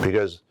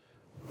 Because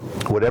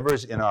whatever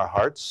is in our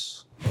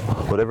hearts,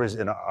 whatever is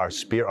in our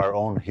spirit, our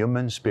own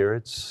human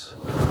spirits,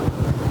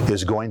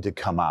 is going to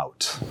come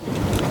out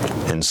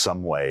in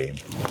some way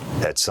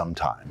at some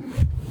time.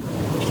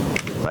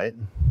 Right?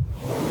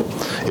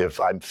 If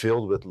I'm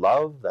filled with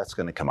love, that's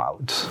going to come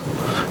out.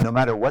 No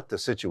matter what the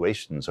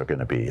situations are going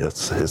to be,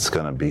 it's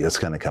going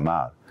to come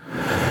out.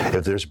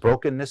 If there's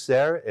brokenness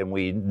there and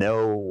we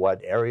know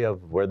what area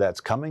of where that's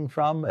coming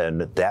from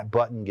and that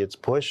button gets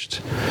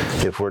pushed,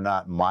 if we're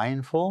not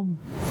mindful,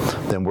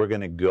 then we're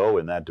going to go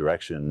in that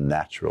direction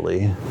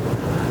naturally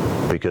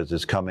because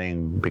it's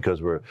coming,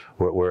 because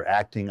we're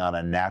acting on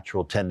a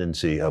natural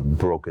tendency of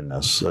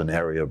brokenness, an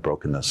area of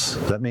brokenness.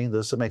 Does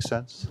that make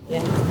sense?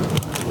 Yeah.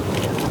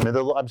 I mean,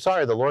 I'm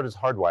sorry, the Lord has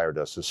hardwired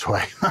us this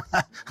way.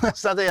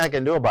 There's nothing I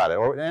can do about it,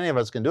 or any of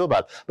us can do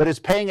about it. But it's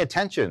paying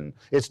attention.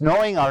 It's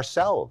knowing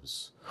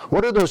ourselves.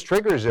 What are those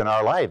triggers in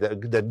our life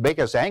that make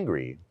us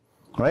angry,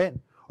 right?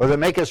 Or that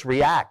make us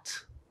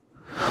react?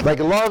 Like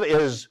love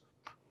is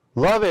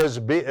being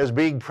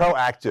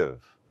proactive,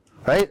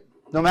 right?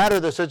 No matter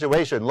the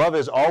situation, love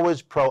is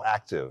always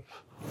proactive,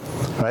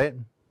 right?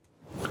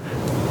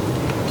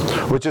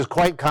 Which is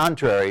quite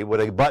contrary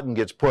when a button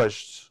gets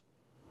pushed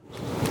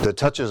that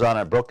touches on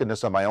a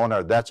brokenness of my own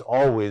heart. There's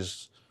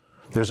always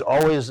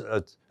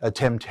a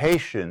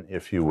temptation,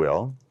 if you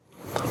will,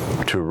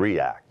 to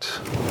react,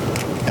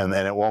 and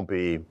then it won't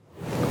be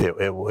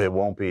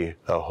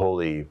a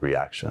holy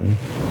reaction.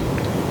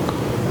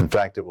 In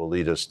fact, it will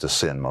lead us to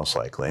sin, most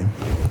likely.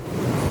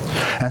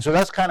 And so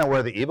that's kind of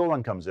where the evil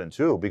one comes in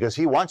too, because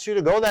he wants you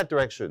to go that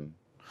direction.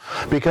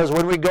 Because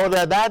when we go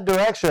that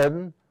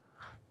direction,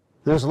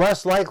 there's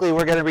less likely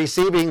we're going to be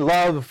receiving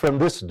love from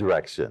this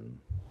direction.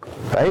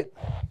 Right?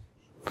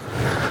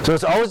 So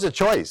it's always a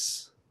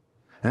choice.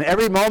 And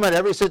every moment,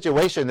 every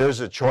situation, there's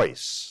a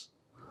choice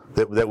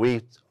that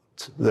we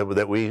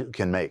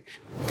can make.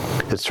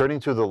 It's turning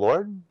to the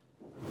Lord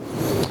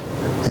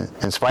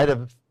in spite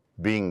of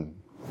being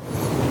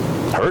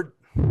hurt,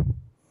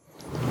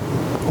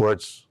 or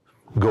it's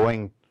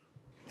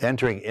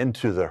entering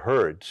into the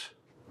hurt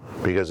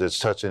because it's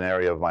such an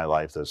area of my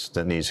life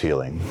that needs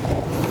healing.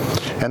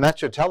 And that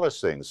should tell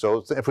us things.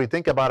 So if we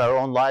think about our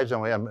own lives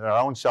and we have our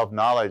own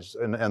self-knowledge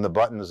and the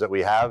buttons that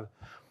we have,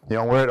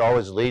 where it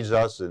always leads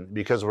us, and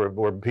because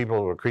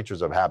we're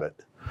creatures of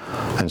habit.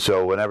 And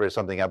so whenever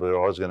something happens, we're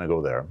always going to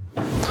go there.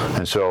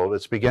 And so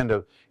let's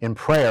begin in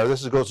prayer,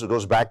 this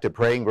goes back to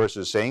praying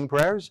versus saying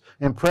prayers.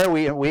 In prayer,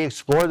 we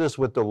explore this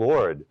with the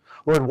Lord.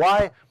 Lord,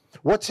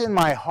 what's in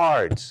my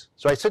heart?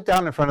 So I sit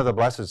down in front of the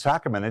Blessed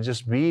Sacrament and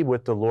just be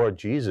with the Lord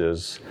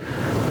Jesus,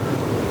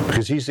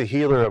 because he's the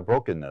healer of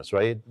brokenness,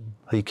 right?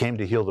 He came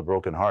to heal the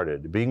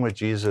brokenhearted. Being with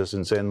Jesus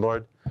and saying,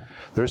 Lord,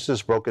 there's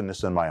this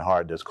brokenness in my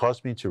heart that's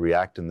caused me to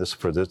react in this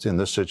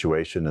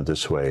situation in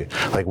this way.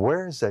 Like,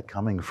 where is that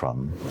coming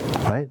from,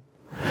 right?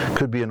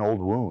 Could be an old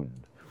wound.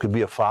 Could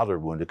be a father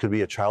wound. It could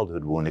be a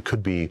childhood wound. It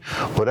could be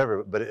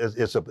whatever. But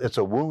it's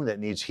a wound that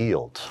needs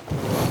healed,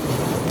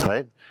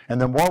 right?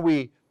 And the more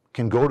we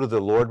can go to the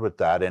Lord with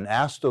that and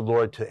ask the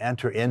Lord to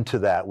enter into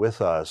that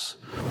with us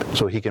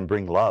so he can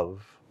bring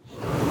love,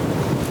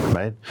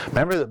 right?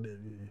 Remember,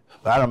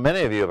 I don't know,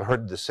 many of you have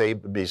heard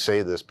me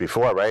say this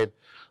before, right?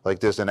 Like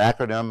there's an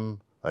acronym,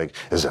 like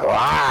is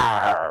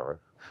ARR,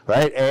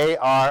 right?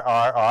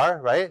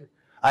 ARRR, right?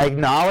 I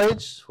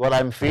acknowledge what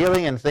I'm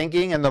feeling and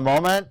thinking in the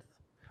moment.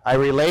 I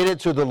relate it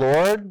to the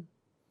Lord,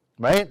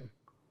 right?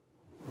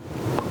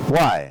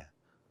 Why?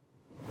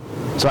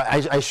 So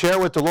I share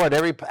with the Lord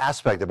every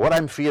aspect of what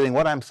I'm feeling,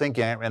 what I'm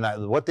thinking,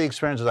 and what the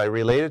experience is. I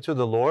relate it to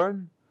the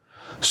Lord,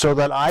 so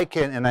that I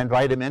can, and I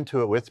invite him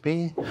into it with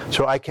me,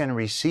 so I can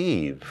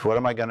receive. What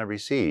am I going to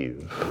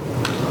receive?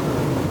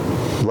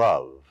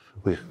 Love.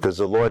 Because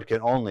the Lord can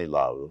only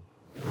love,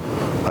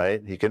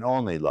 right? He can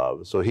only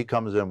love. So he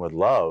comes in with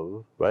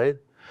love, right?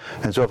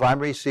 And so if I'm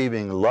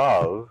receiving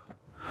love,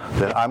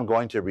 then I'm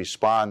going to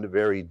respond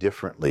very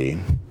differently.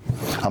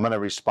 I'm going to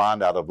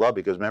respond out of love,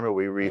 because remember,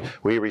 we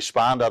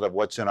respond out of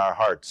what's in our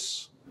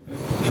hearts,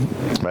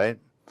 right?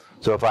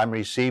 So if I'm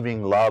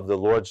receiving love, the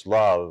Lord's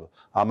love,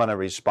 I'm going to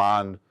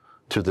respond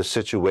to the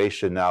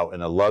situation now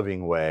in a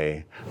loving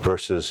way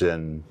versus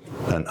in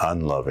an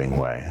unloving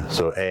way.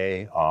 So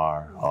ARRR.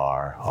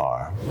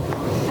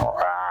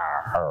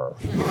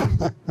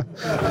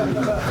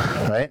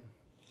 Right?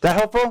 That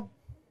helpful?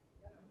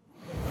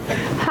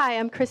 Hi,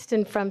 I'm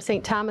Kristen from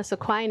St. Thomas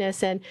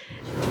Aquinas, and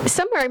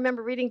somewhere I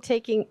remember reading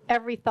taking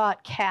every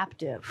thought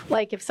captive.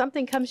 Like if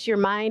something comes to your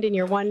mind and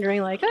you're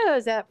wondering like, oh,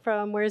 is that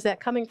from, where's that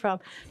coming from?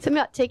 Something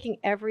about taking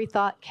every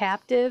thought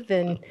captive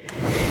and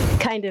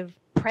kind of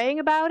praying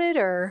about it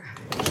or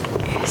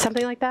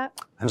something like that?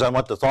 Depends on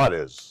what the thought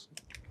is.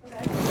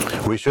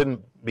 We shouldn't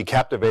be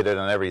captivated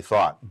on every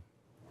thought,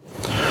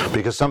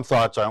 because some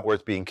thoughts aren't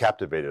worth being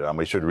captivated on.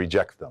 We should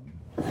reject them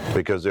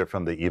because they're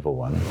from the evil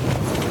one,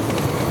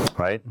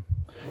 right?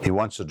 He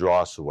wants to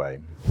draw us away,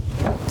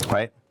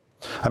 right?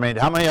 I mean,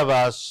 how many of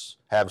us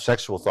have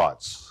sexual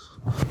thoughts?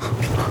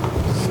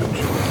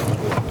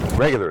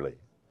 Regularly.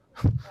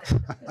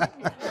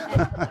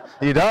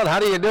 You don't? How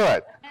do you do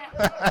it?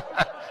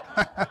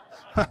 I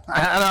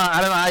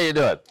don't know how you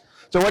do it.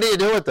 So what do you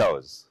do with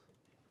those?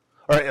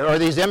 Or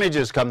these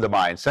images come to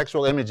mind,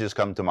 sexual images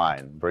come to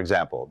mind, for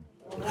example.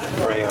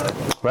 Pray on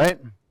it. Right?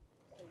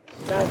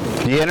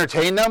 Do you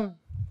entertain them?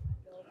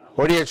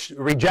 Or do you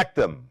reject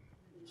them?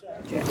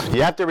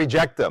 You have to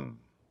reject them.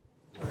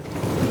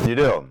 You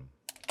do.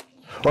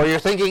 Or you're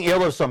thinking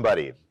ill of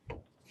somebody.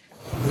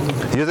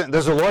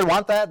 Does the Lord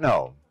want that?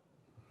 No.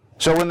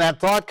 So when that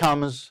thought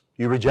comes,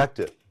 you reject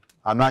it.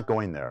 I'm not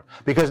going there.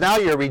 Because now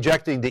you're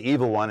rejecting the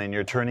evil one and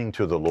you're turning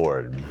to the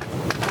Lord.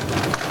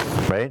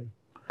 Right?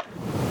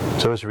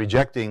 So it's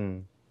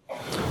rejecting.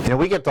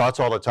 We get thoughts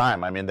all the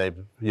time. I mean,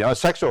 a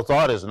sexual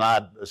thought is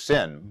not a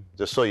sin,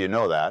 just so you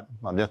know that.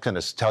 I'm just going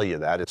to tell you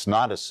that. It's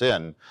not a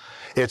sin.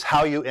 It's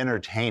how you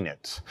entertain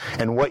it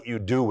and what you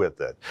do with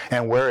it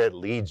and where it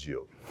leads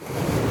you.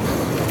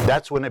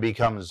 That's when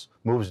it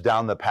moves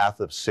down the path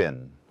of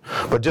sin.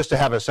 But just to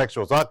have a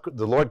sexual thought,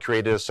 the Lord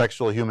created us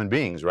sexual human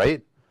beings,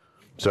 right?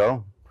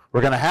 So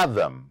we're going to have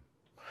them.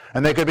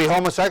 And they could be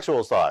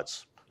homosexual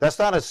thoughts. That's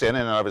not a sin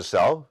in and of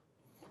itself.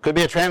 Could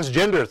be a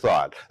transgender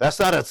thought. That's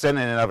not a sin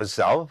in and of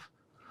itself,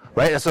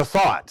 right? It's a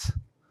thought.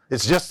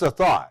 It's just a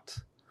thought.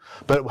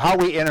 But how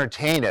we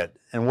entertain it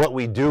and what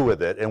we do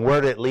with it and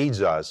where it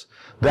leads us,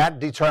 that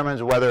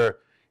determines whether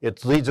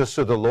it leads us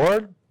to the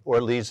Lord or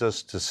it leads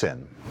us to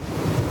sin.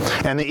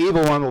 And the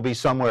evil one will be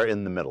somewhere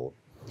in the middle,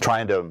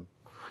 trying to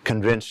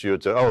convince you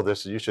to,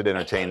 you should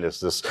entertain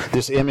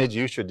this image,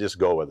 you should just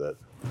go with it.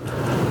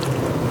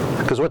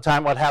 Because what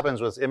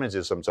happens with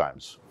images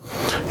sometimes?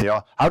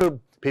 How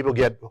do people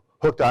get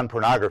hooked on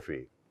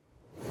pornography?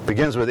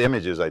 Begins with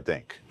images, I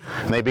think.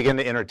 And they begin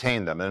to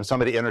entertain them. And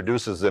somebody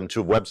introduces them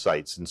to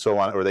websites and so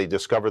on, or they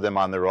discover them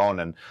on their own,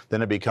 and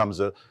then it becomes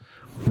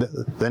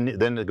then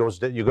it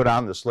goes, you go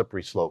down the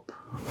slippery slope.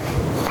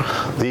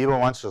 The evil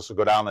wants us to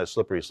go down that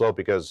slippery slope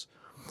because,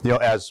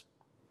 as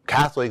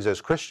Catholics,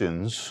 as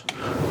Christians,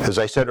 as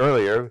I said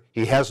earlier,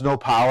 he has no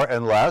power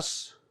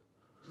unless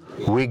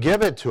we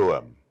give it to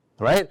him,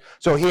 right?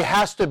 So he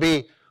has to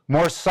be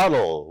more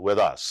subtle with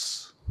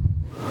us.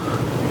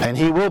 And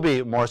he will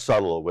be more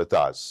subtle with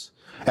us.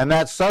 And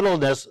that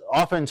subtleness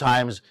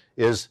oftentimes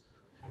is,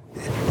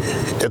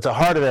 at the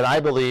heart of it, I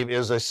believe,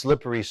 is a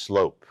slippery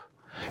slope.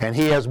 And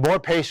he has more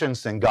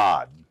patience than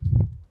God,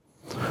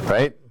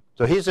 right?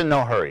 So he's in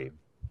no hurry.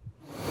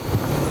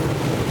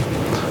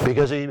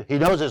 Because he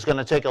knows it's going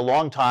to take a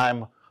long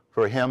time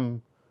for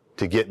him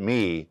to get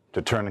me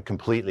to turn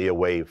completely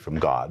away from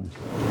God,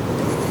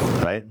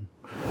 right?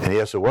 And he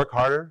has to work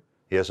harder.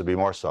 He has to be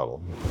more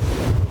subtle.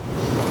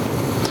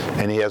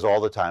 And he has all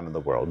the time in the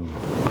world.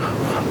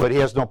 But he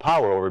has no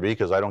power over me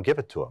because I don't give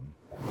it to him.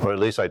 Or at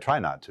least I try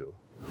not to.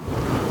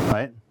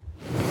 Right?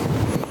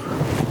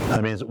 I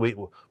mean,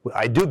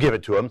 I do give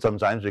it to him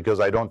sometimes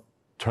because I don't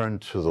turn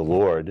to the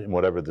Lord in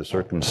whatever the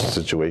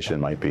situation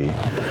might be.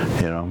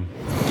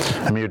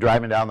 I mean, you're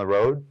driving down the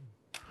road,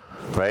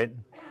 right?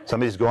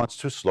 Somebody's going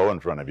too slow in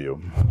front of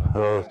you.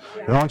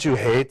 Don't you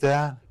hate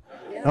that?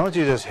 Don't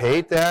you just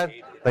hate that?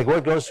 Like,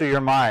 what goes through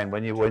your mind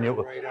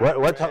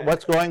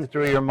what's going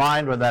through your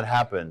mind when that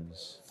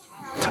happens?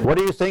 What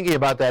are you thinking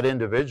about that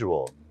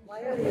individual?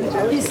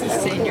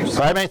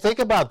 I mean, think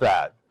about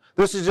that.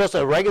 This is just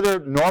a regular,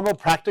 normal,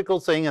 practical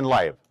thing in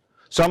life.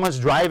 Someone's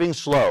driving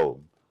slow.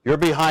 You're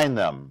behind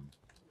them.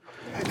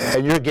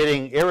 And you're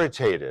getting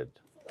irritated.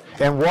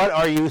 And what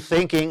are you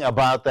thinking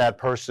about that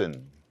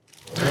person?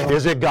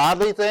 Is it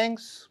godly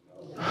things?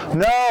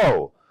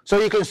 No.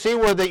 So you can see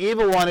where the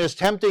evil one is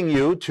tempting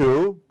you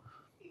to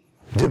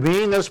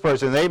demean this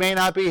person. They may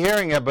not be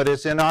hearing it, but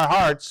it's in our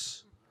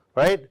hearts,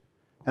 right?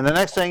 And the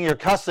next thing, you're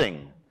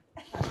cussing,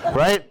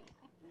 right?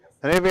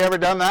 Have you ever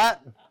done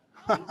that?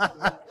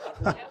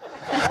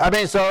 I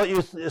mean, so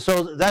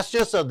that's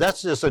just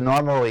a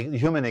normal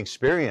human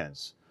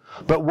experience.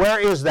 But where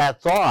is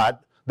that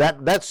thought,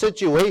 that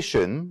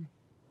situation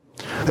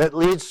that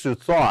leads to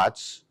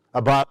thoughts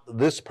about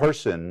this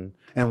person,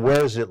 and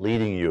where is it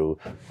leading you,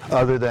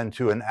 other than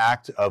to an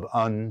act of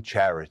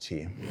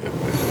uncharity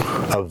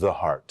of the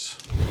heart,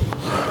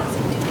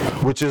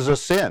 which is a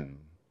sin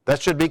that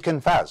should be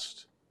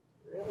confessed.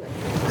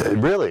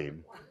 Really.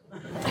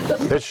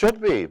 It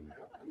should be.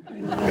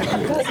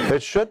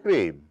 It should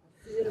be.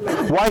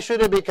 Why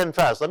should it be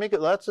confessed?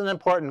 That's an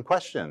important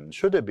question.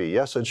 Should it be?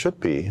 Yes, it should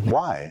be.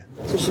 Why?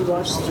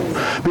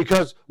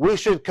 Because we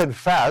should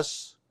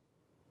confess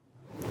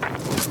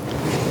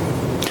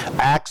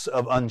acts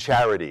of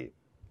uncharity.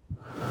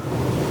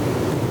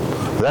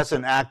 That's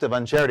an act of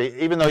uncharity.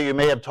 Even though you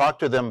may have talked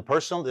to them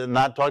personally,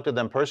 not talked to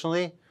them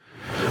personally,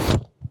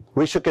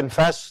 we should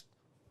confess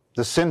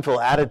the sinful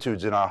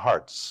attitudes in our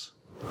hearts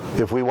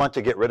if we want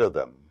to get rid of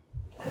them.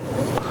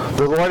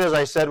 The Lord, as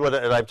I said,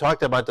 and I've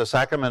talked about the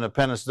sacrament of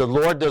penance, the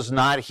Lord does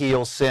not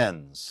heal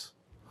sins.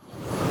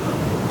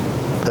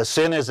 The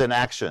sin is an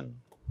action.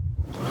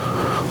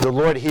 The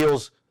Lord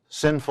heals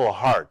sinful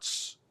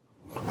hearts,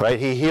 right?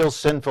 He heals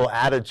sinful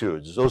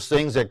attitudes, those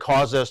things that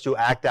cause us to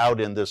act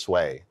out in this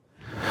way,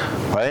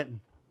 right?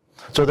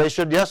 So they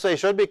should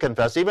be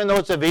confessed. Even though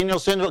it's a venial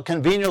sin,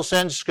 venial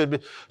sins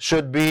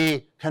should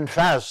be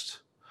confessed.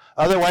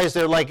 Otherwise,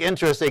 they're like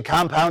interest, they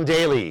compound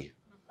daily.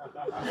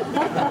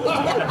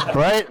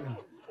 Right?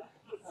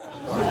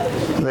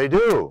 They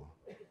do.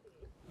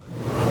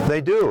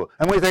 They do.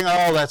 And we think,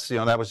 oh,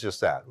 that was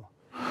just that.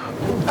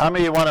 How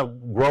many of you want to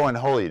grow in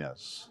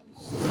holiness?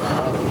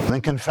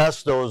 Then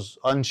confess those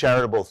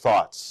uncharitable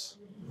thoughts.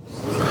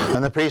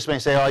 And the priest may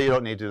say, oh, you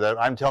don't need to do that.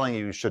 I'm telling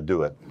you, you should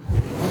do it.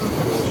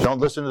 Don't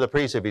listen to the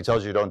priest if he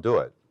tells you don't do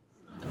it.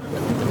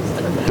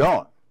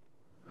 Don't.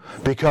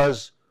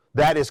 Because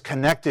that is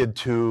connected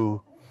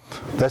to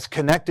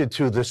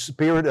the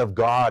Spirit of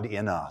God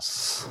in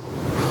us.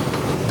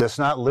 That's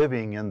not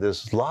living in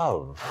this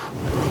love,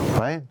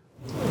 right?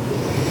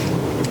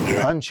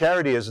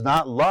 Uncharity is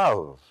not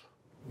love.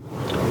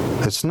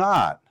 It's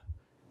not.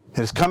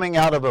 It's coming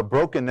out of a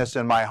brokenness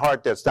in my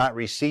heart that's not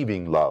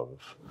receiving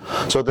love.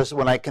 So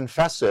when I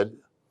confess it,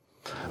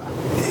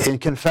 in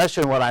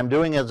confession, what I'm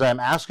doing is I'm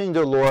asking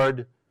the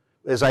Lord,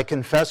 as I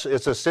confess,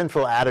 it's a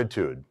sinful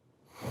attitude,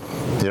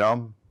 you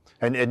know?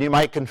 And you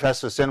might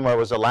confess a sin where it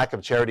was a lack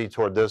of charity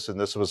toward this, and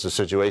this was the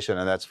situation,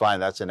 and that's fine.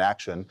 That's an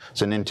action.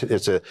 It's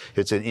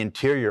an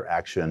interior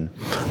action.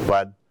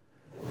 But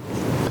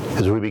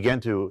as we begin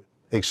to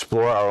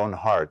explore our own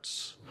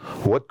hearts,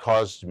 what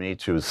caused me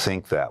to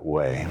think that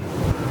way,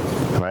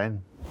 right?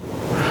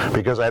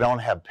 Because I don't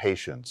have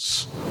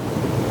patience.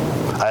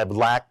 I have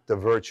lacked the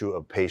virtue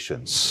of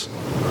patience,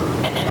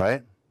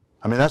 right?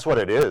 I mean, that's what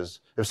it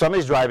is. If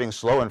somebody's driving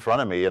slow in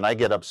front of me and I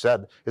get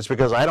upset, it's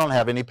because I don't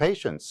have any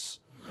patience.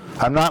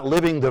 I'm not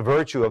living the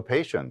virtue of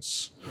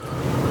patience.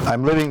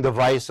 I'm living the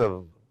vice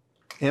of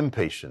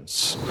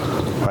impatience,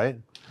 right?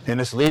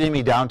 And it's leading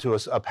me down to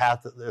a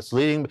path. It's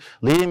leading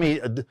me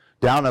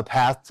down a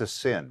path to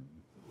sin,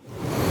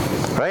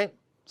 right?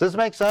 Does this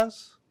make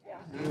sense?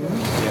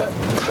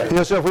 Yeah. You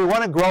know, so if we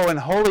want to grow in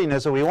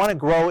holiness, if we want to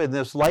grow in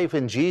this life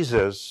in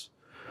Jesus,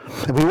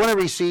 if we want to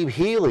receive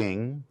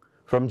healing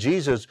from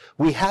Jesus,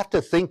 we have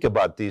to think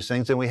about these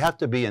things, and we have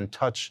to be in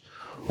touch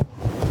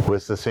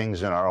with the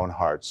things in our own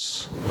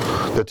hearts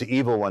that the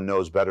evil one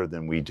knows better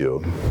than we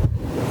do.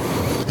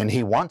 And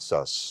he wants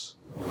us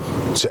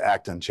to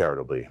act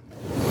uncharitably.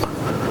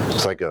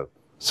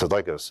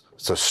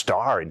 It's a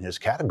star in his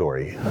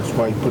category. That's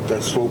why he put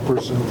that slow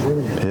person in front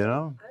of you. You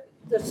know?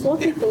 The slow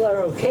people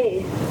are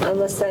okay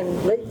unless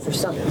I'm late for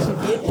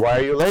something. Why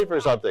are you late for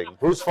something?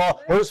 Whose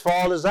fault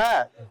is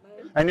that?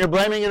 And you're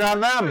blaming it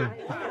on them.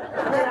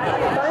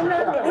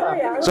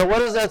 So what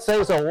does that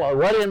say? So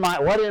what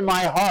in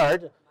my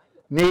heart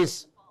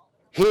needs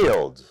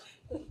healed?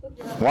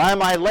 Why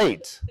am I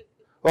late?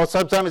 Well,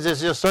 sometimes it's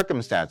just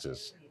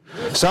circumstances.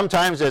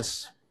 Sometimes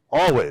it's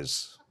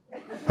always.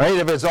 Right?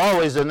 If it's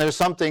always, then there's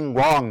something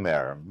wrong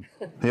there.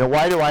 You know,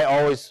 why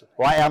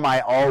am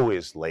I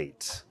always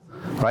late?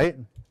 Right?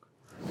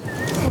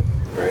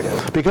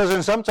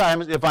 Because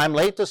sometimes if I'm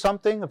late to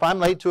something, if I'm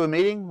late to a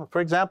meeting,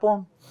 for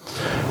example,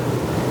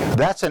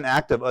 that's an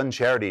act of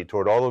uncharity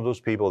toward all of those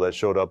people that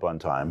showed up on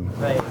time.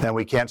 Right. And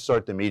we can't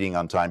start the meeting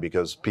on time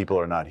because people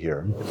are not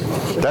here.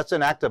 That's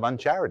an act of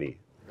uncharity.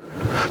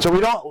 So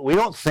we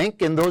don't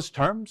think in those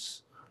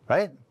terms,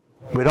 right?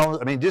 We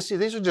don't, I mean, these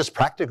are just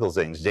practical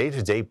things,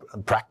 day-to-day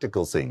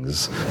practical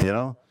things, you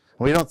know?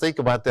 We don't think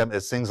about them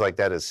as things like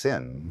that as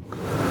sin.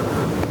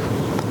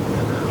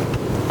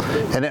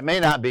 And it may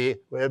not be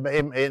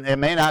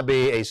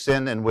a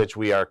sin in which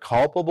we are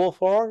culpable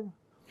for,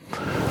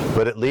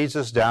 but it leads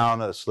us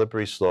down a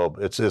slippery slope.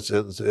 It's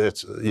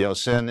you know,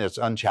 sin, it's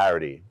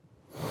uncharity,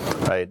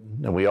 right?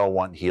 And we all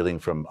want healing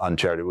from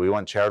uncharity. We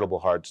want charitable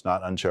hearts,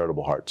 not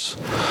uncharitable hearts.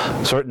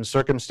 Certain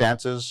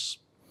circumstances,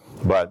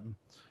 but,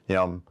 you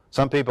know,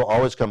 some people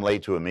always come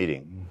late to a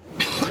meeting.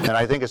 And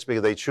I think it's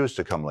because they choose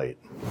to come late.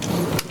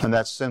 And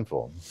that's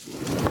sinful.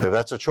 If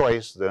that's a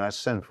choice, then that's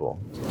sinful.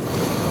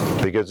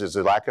 Because it's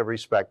a lack of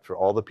respect for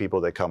all the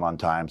people that come on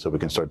time so we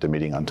can start the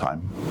meeting on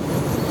time.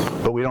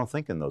 But we don't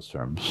think in those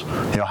terms.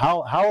 You know,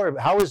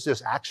 how is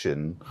this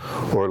action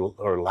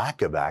or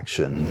lack of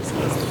action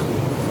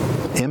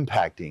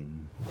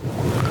impacting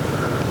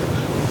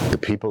the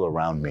people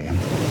around me,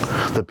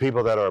 the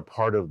people that are a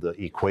part of the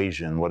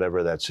equation,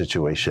 whatever that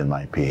situation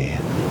might be?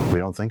 We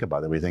don't think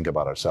about it. We think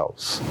about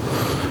ourselves.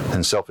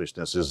 And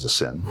selfishness is the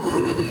sin,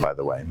 by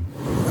the way.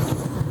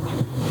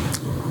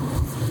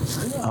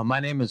 My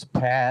name is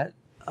Pat.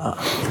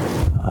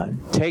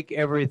 Take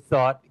every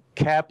thought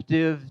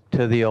captive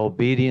to the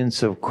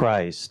obedience of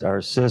Christ,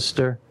 our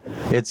sister.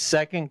 It's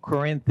 2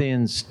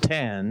 Corinthians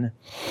 10,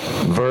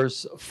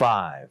 verse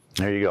 5.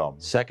 There you go.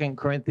 2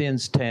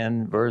 Corinthians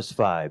 10, verse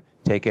 5.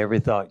 Take every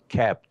thought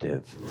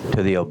captive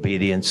to the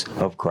obedience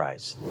of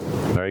Christ.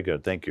 Very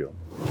good. Thank you.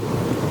 We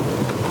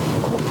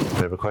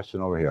have a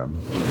question over here.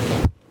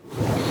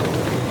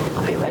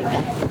 I'll be right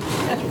back.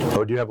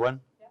 Oh, do you have one?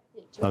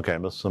 Okay,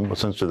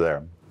 since you're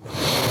there.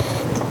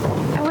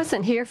 I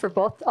wasn't here for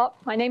both. Oh,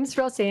 my name's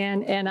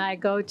Roseanne, and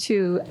I've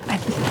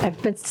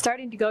been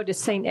starting to go to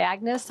St.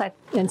 Agnes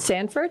in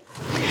Sanford.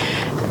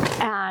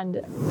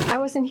 And I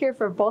wasn't here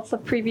for both the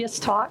previous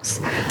talks,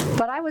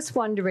 but I was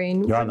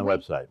wondering. You're on the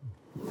website.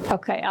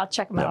 Okay, I'll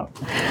check them out.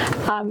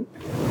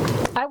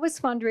 I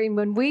was wondering,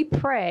 when we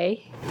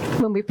pray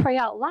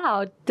out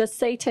loud, does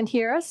Satan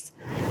hear us?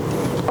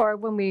 Or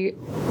when we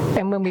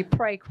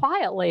pray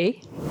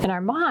quietly in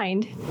our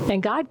mind,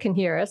 and God can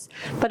hear us,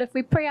 but if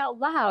we pray out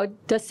loud,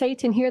 does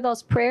Satan hear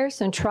those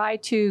prayers and try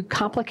to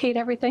complicate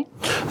everything?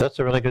 That's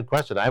a really good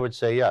question. I would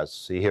say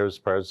yes. He hears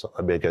prayers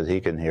because he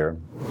can hear.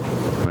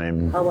 I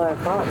mean, How about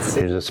our thoughts?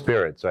 he's a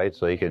spirit, right?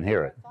 So he can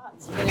hear it.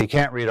 He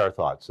can't read our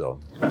thoughts, though.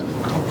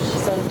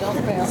 So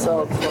don't pray out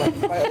loud.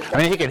 I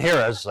mean, he can hear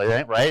us, I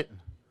think, right?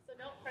 So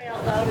don't pray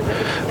out loud. Is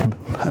it?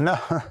 No,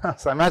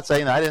 so I'm not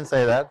saying that. I didn't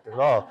say that at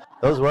all.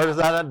 Those words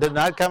did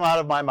not come out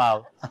of my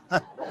mouth.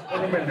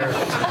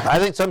 I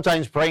think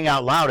sometimes praying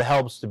out loud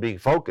helps to be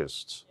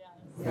focused.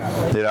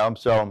 You know,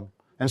 so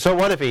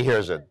what if he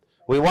hears it?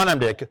 We want him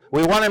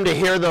to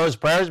hear those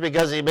prayers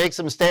because he makes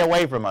them stay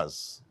away from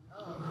us.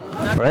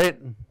 Right?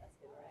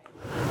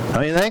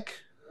 Don't you think?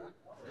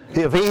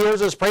 If he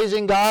hears us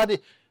praising God,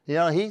 you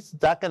know, he's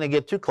not going to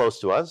get too close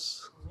to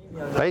us.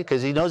 Right?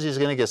 Because he knows he's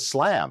going to get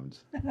slammed.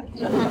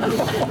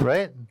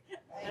 Right?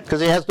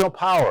 Because he has no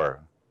power.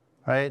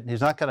 Right?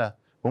 He's not going to,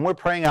 when we're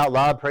praying out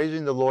loud,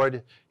 praising the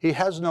Lord, he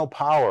has no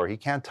power. He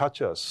can't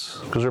touch us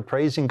because we're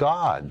praising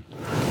God.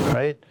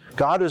 Right?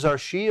 God is our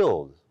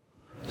shield.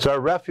 It's our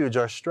refuge,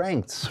 our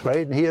strength.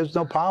 Right? And he has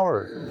no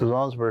power as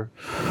long as we're,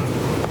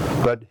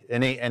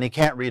 and he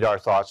can't read our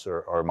thoughts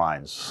or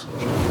minds.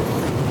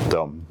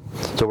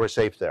 So we're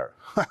safe there.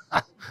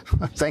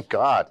 Thank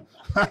God.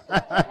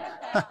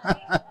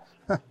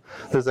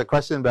 There's a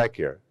question back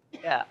here.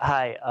 Yeah,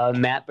 hi,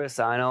 Matt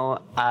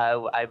Bersano.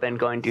 I've been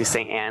going to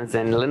St. Anne's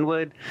in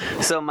Linwood.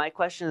 So my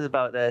question is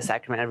about the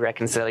Sacrament of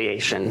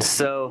Reconciliation.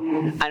 So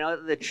I know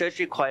that the church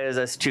requires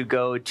us to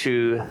go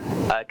to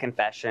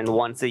confession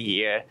once a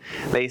year.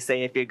 They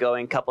say if you're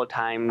going a couple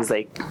times,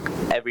 like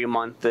every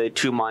month or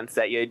 2 months,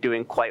 that you're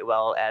doing quite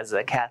well as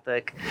a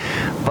Catholic.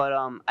 But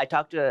I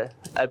talked to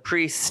a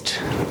priest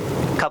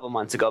a couple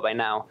months ago by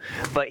now,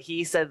 but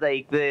he said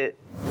like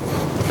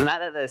not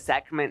that the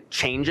sacrament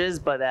changes,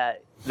 but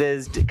that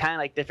there's kind of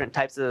like different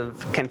types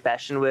of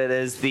confession where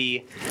there's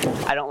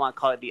I don't want to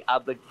call it the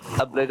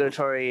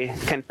obligatory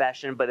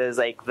confession, but there's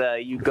like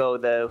you go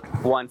the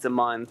once a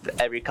month,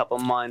 every couple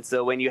months,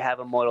 so when you have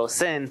a mortal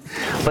sin.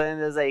 But then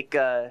there's like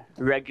a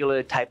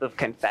regular type of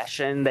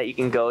confession that you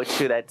can go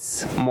to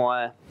that's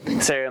more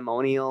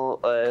ceremonial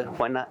or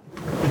whatnot,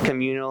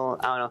 communal,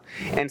 I don't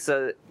know. And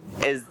so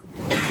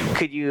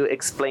could you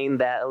explain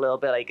that a little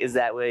bit? Like, is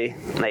that way,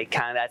 like,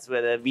 kind of that's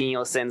where the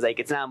venial sins, like,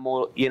 it's not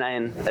mortal, you're not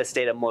in a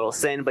state of mortal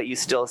sin, but you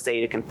still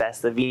say to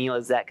confess the venial.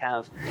 Is that kind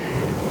of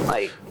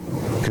like?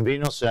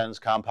 Venial sins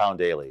compound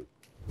daily,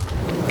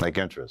 like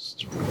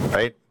interest,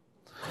 right?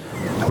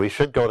 We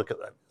should go to,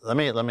 let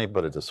me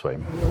put it this way.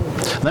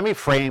 Let me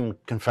frame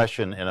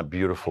confession in a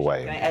beautiful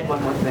way. Can I add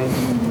one more thing?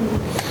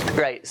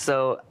 Right,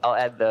 so I'll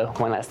add the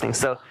one last thing.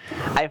 So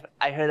I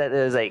heard that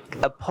there's like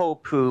a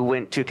pope who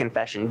went to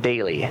confession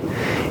daily.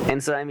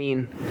 And so, I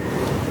mean...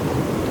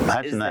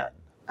 Imagine that.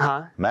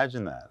 Huh?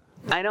 Imagine that.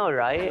 I know,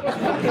 right?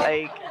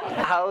 Like,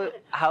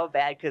 how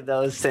bad could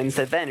those sins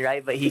have been,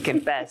 right? But he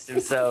confessed,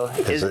 and so...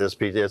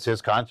 It's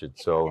his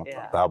conscience, so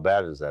yeah. How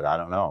bad is that? I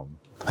don't know.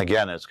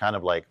 Again, it's kind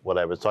of like what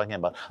I was talking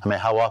about. I mean,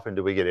 how often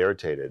do we get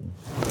irritated,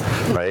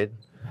 right?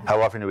 How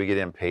often do we get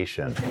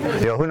impatient?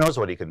 You know, who knows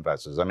what he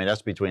confesses? I mean,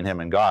 that's between him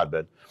and God.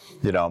 But,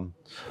 you know,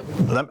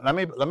 let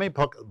me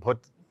put.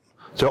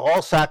 So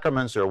all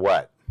sacraments are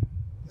what?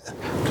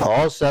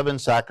 All 7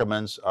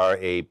 sacraments are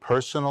a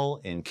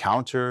personal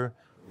encounter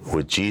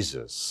with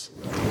Jesus.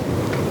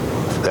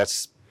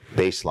 That's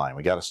baseline.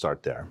 We got to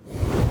start there.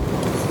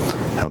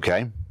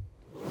 Okay.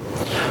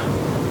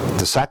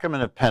 The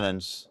sacrament of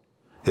penance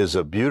is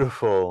a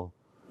beautiful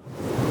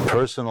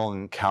personal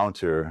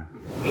encounter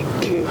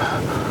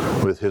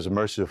with his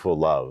merciful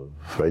love,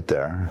 right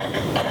there,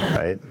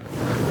 right?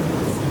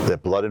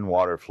 That blood and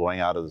water flowing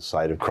out of the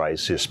side of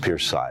Christ, his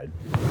pierced side,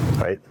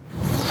 right?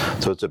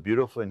 So it's a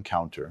beautiful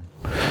encounter.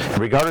 And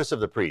regardless of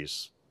the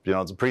priests, you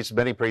know,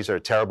 many priests are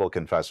terrible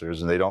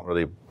confessors, and they don't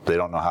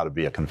know how to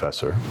be a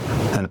confessor,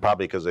 and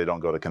probably because they don't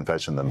go to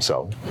confession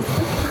themselves.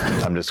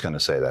 I'm just going to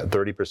say that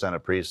 30%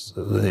 of priests,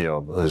 you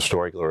know,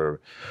 historically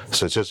or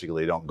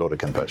statistically, don't go to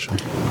confession.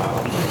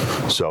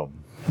 So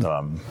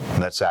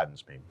that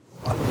saddens me.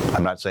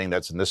 I'm not saying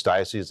that's in this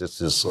diocese.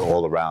 This is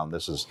all around.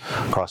 This is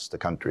across the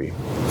country.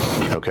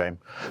 Okay?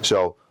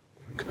 So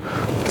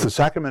the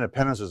sacrament of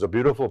penance is a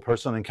beautiful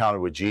personal encounter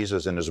with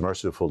Jesus and his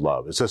merciful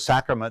love. It's a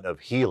sacrament of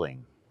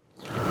healing.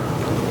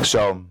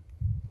 So,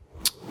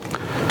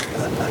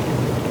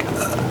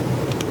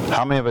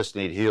 how many of us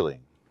need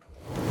healing?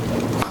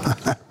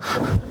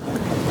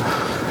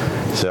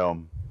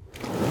 So,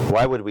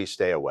 why would we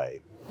stay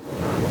away?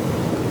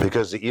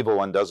 Because the evil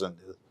one doesn't.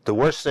 The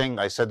worst thing,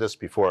 I said this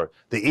before,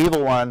 the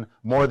evil one,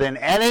 more than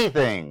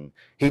anything,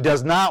 he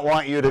does not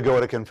want you to go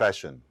to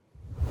confession.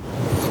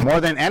 More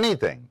than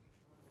anything.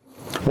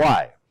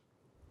 Why?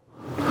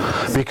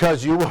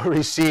 Because you will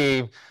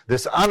receive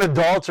this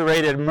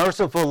unadulterated,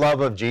 merciful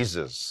love of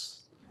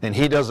Jesus. And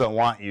he doesn't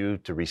want you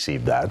to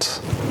receive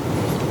that.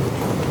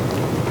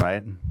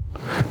 Right?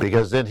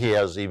 Because then he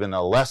has even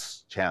a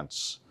less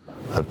chance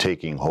of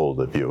taking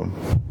hold of you.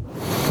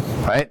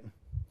 Right?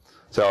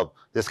 So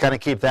just kind of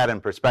keep that in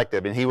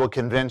perspective, and he will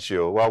convince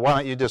you, well, why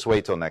don't you just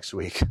wait till next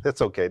week?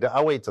 That's okay.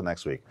 I'll wait till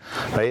next week,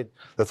 right?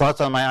 The thoughts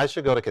on I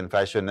should go to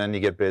confession, then you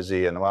get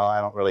busy, and, well,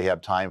 I don't really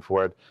have time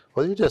for it.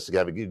 Well, you just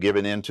have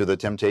given in to the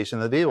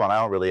temptation of the evil, and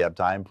I don't really have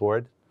time for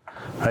it,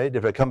 right?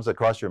 If it comes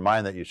across your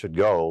mind that you should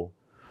go,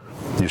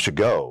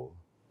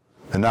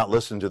 and not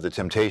listen to the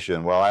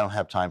temptation, well, I don't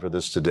have time for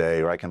this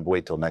today, or I can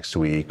wait till next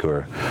week,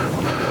 or...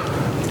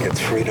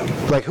 It's freedom.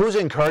 Like, who's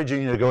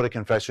encouraging you to go to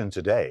confession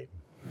today?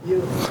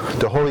 You.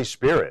 The Holy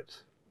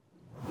Spirit,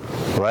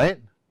 right?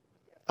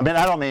 I mean,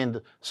 I don't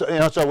mean, so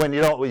when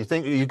you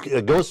think,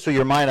 it goes through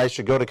your mind, I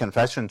should go to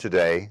confession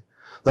today,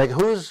 like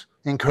who's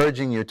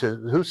encouraging you to,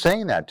 who's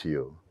saying that to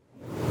you?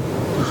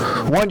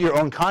 One, your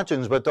own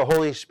conscience, but the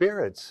Holy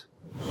Spirit.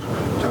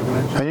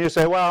 And you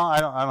say, well,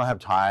 I don't have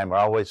time, or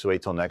I'll wait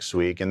till next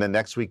week, and then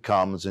next week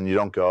comes and you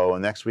don't go,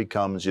 and next week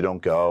comes, you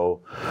don't go,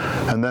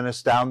 and then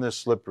it's down this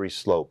slippery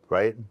slope,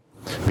 right?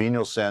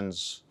 Venial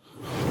sins,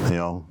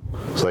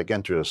 it's like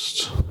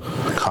interest,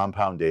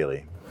 compound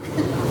daily.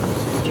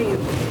 Do you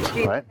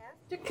right?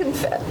 have to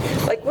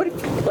confess? Like, what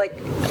if,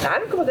 I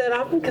don't go that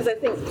often because I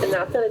think,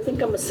 not that I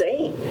think I'm a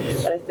saint,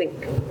 but I think,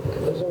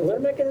 what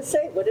am I going to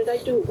say? What did I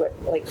do? Can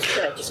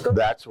I just go?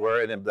 That's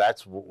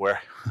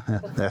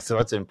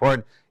what's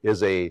important,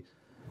 is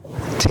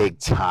take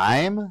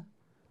time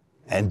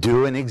and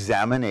do an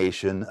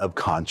examination of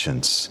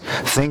conscience.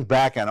 Think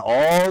back on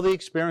all the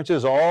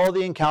experiences, all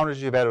the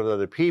encounters you've had with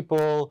other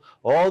people,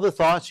 all the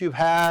thoughts you've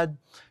had,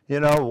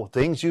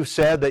 things you've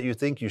said that you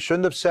think you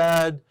shouldn't have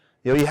said.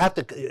 You have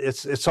to,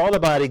 it's all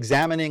about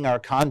examining our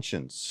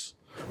conscience,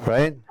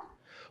 right?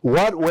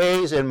 What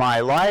ways in my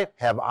life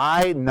have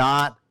I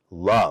not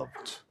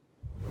loved?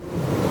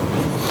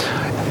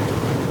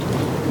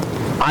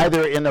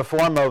 Either in the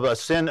form of a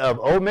sin of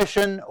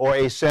omission or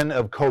a sin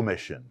of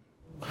commission.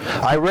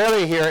 I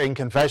rarely hear in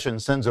confession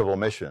sins of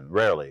omission,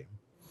 rarely.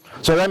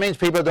 So that means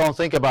people don't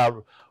think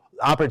about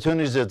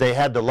opportunities that they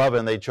had to love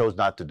and they chose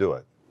not to do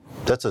it.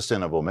 That's a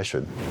sin of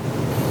omission,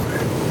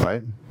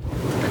 right?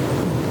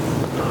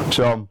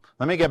 So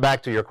let me get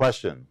back to your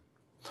question.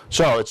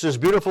 So it's this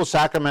beautiful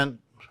sacrament.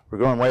 We're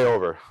going way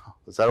over.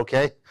 Is that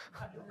okay?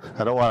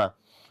 I don't want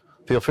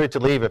to. Feel free to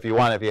leave if you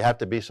want, if you have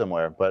to be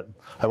somewhere. But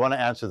I want to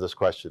answer this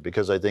question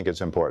because I think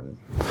it's important.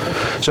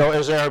 So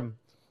is there...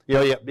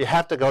 you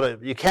have to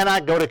you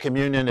cannot go to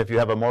communion if you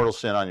have a mortal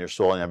sin on your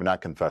soul and you have not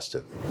confessed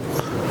it.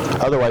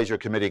 Otherwise, you're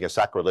committing a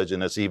sacrilege,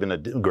 and it's even a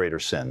greater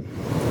sin.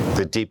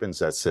 It deepens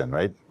that sin,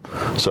 right?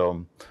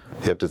 So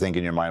you have to think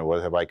in your mind,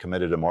 what have I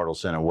committed a mortal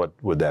sin, and what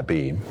would that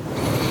be?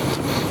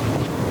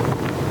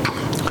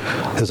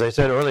 As I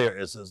said earlier,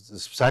 the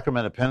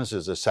sacrament of penance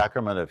is a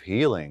sacrament of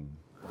healing.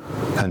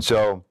 And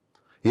so,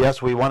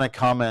 yes, we want to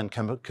come and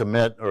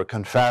commit or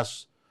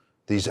confess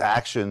these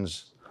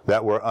actions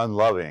that were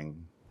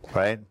unloving,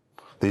 right?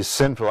 These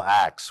sinful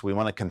acts, we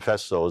want to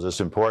confess those.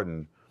 It's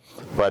important.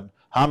 But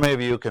how many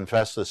of you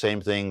confess the same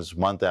things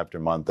month after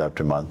month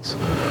after month,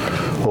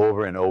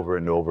 over and over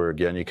and over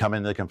again? You come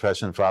into the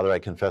confession, Father, I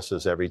confess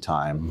this every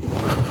time,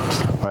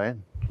 right?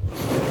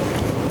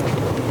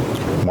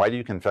 Why do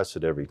you confess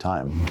it every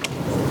time?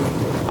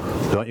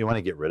 Don't you want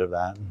to get rid of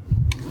that?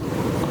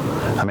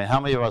 I mean, how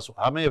many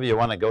of you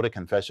want to go to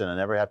confession and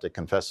never have to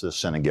confess this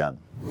sin again?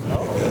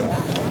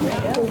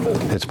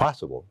 It's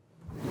possible.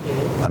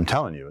 I'm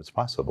telling you, it's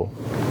possible.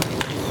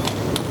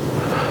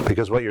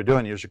 Because what you're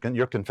doing is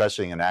you're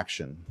confessing an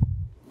action,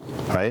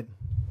 right?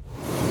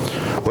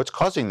 What's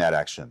causing that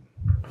action?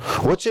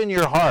 What's in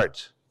your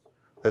heart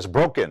that's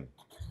broken,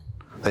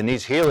 that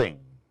needs healing,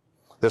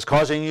 that's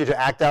causing you to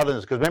act out in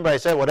this? Because remember I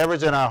said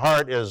whatever's in our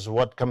heart is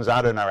what comes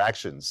out in our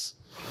actions.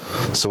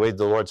 It's the way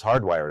the Lord's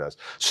hardwired us.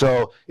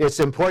 So it's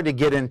important to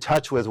get in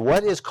touch with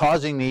what is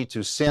causing me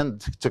to sin,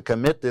 to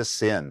commit this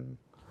sin.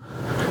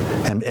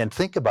 And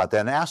think about that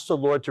and ask the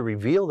Lord to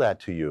reveal that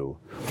to you.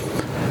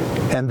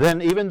 And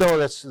then even though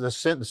that's the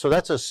sin, so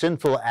that's a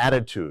sinful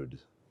attitude,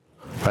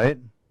 right?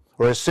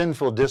 Or a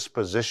sinful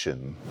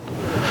disposition.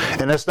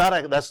 And that's not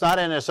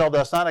in itself,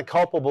 that's not a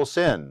culpable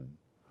sin.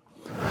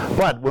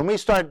 But when we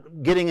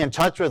start getting in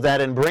touch with that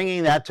and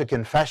bringing that to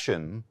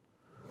confession,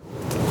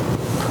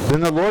 then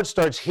the Lord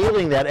starts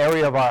healing that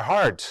area of our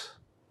heart.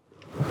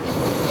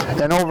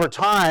 And over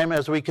time,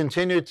 as we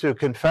continue to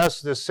confess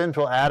this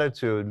sinful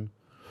attitude,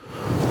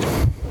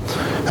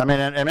 I mean,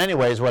 in many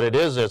ways, what it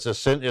is, it's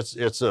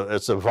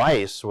a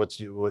vice.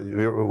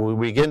 We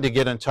begin to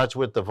get in touch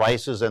with the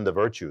vices and the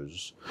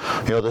virtues.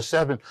 You know, the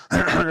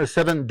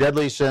seven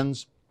deadly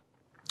sins,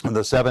 and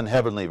the 7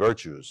 heavenly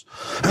virtues,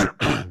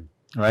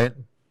 right?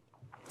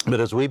 But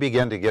as we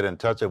begin to get in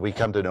touch, if we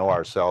come to know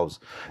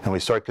ourselves and we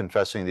start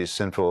confessing these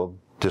sinful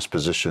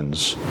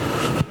dispositions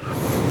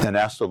and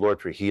ask the Lord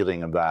for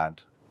healing of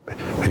that,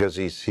 because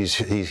he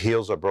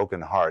heals a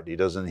broken heart. He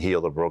doesn't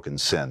heal a broken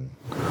sin,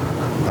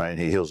 right?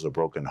 He heals a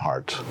broken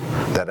heart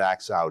that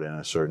acts out in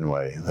a certain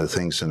way, that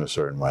thinks in a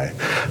certain way.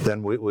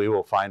 Then we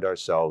will find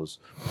ourselves,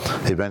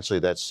 eventually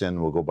that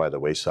sin will go by the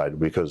wayside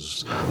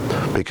because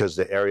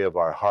the area of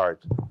our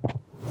heart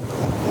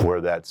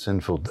where that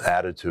sinful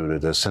attitude or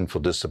the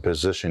sinful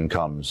disposition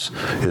comes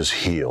is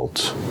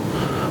healed.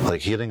 Like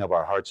healing of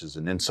our hearts is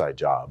an inside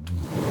job.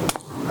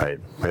 Right?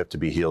 We have to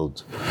be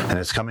healed. And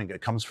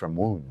it comes from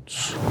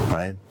wounds,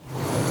 right?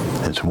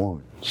 It's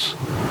wounds.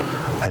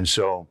 And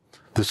so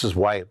this is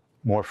why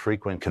more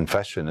frequent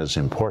confession is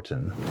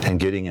important, and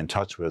getting in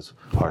touch with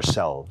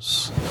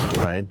ourselves,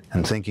 right?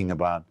 And thinking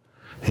about,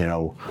 you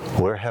know,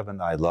 where haven't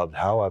I loved?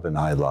 How haven't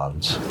I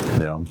loved? You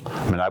know,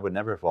 I mean, I would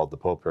never fault the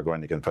Pope for going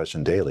to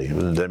confession daily.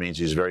 That means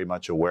he's very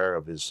much aware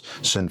of his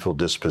sinful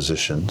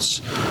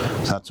dispositions.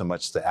 It's not so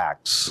much the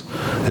acts,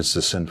 it's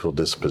the sinful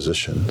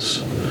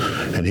dispositions.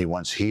 And he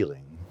wants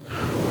healing,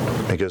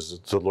 because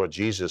the Lord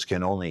Jesus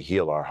can only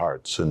heal our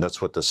hearts, and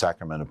that's what the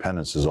sacrament of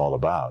penance is all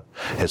about.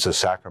 It's a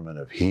sacrament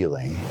of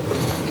healing,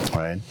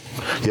 right?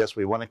 Yes,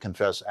 we want to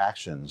confess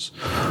actions,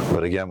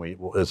 but again,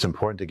 it's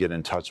important to get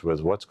in touch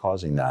with what's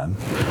causing that.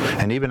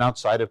 And even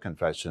outside of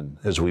confession,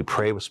 as we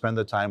pray, we spend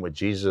the time with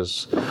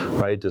Jesus,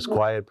 right? This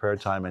quiet prayer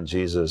time in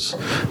Jesus,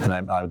 and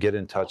I get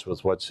in touch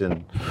with what's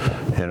in,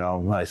 you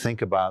know, I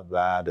think about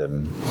that,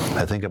 and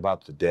I think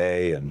about the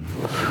day, and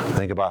I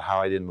think about how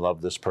I didn't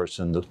love this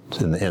person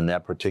in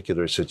that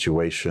particular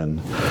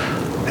situation,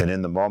 and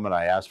in the moment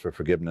I ask for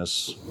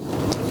forgiveness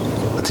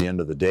at the end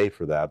of the day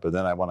for that, but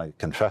then I want to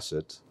confess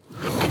it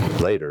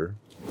later,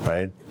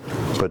 right?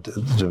 But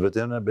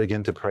then I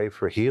begin to pray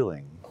for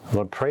healing.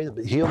 Lord,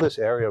 heal this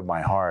area of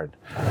my heart,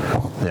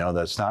 you know,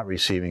 that's not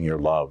receiving your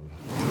love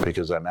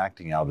because I'm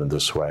acting out in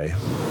this way.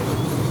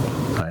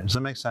 Right? Does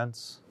that make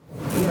sense?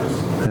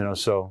 Yes. You know,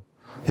 so,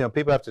 you know,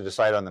 people have to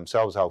decide on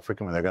themselves how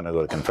frequently they're going to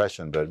go to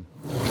confession, but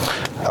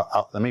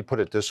let me put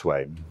it this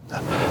way.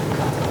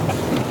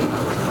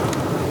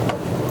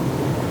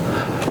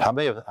 How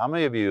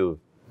many of you,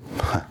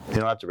 you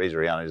don't have to raise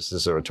your hand, this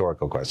is a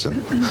rhetorical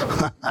question.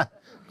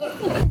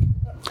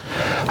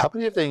 How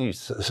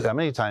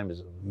many times,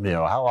 you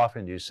know, how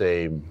often do you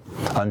say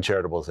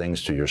uncharitable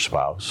things to your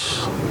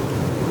spouse?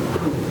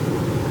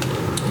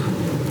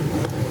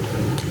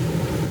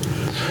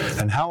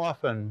 And how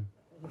often,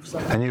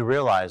 and you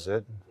realize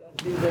it,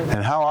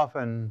 and how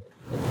often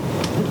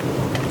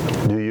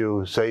do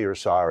you say you're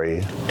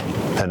sorry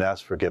and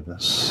ask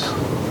forgiveness?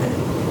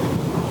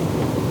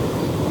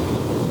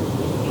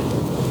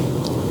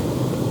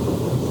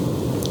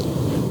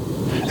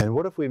 And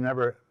what if we've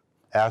never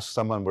asked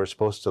someone we're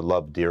supposed to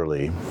love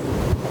dearly,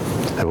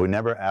 and we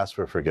never ask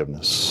for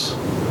forgiveness?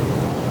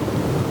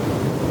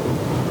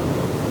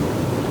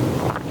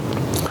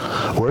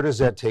 Where does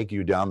that take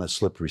you down the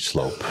slippery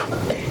slope?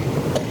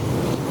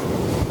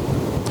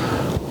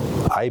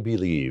 I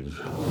believe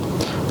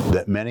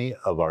that many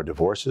of our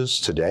divorces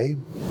today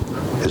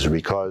is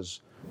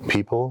because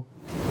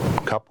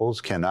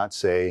couples cannot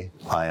say,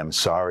 I am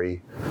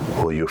sorry,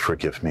 will you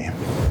forgive me?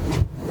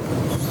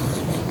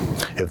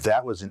 If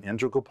that was an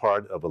integral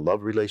part of a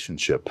love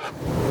relationship,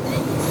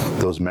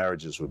 those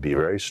marriages would be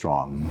very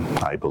strong,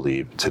 I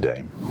believe,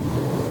 today.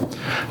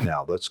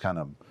 Now, let's kind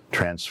of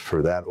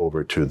transfer that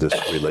over to this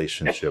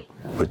relationship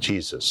with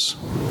Jesus.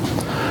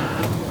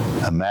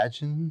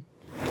 Imagine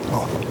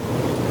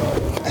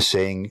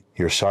saying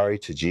you're sorry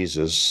to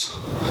Jesus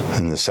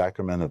in the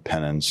sacrament of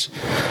penance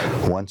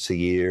once a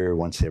year,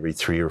 once every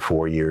 3 or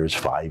 4 years,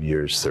 5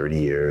 years, 30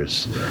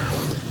 years.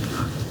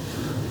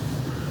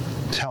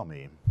 Tell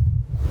me,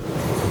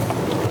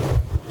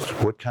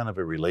 what kind of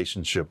a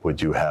relationship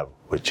would you have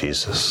with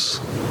Jesus?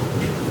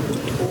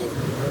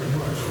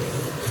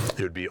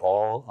 It would be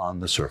all on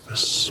the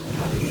surface.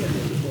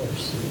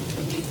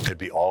 It'd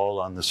be all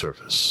on the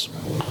surface.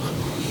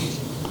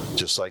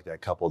 Just like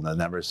that couple that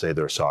never say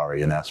they're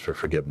sorry and ask for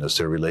forgiveness.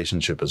 Their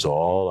relationship is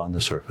all on the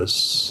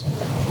surface.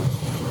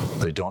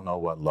 They don't know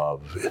what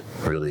love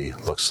really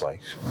looks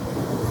like.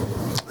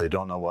 They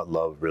don't know what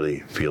love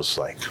really feels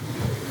like,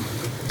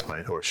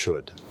 right? Or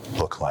should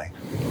look like.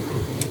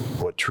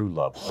 What true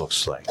love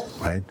looks like,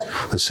 right?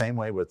 The same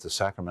way with the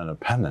sacrament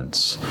of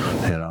penance,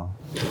 you know.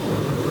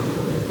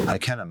 I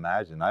can't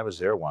imagine. I was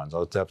there once.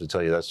 I'll have to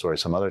tell you that story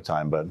some other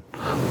time, but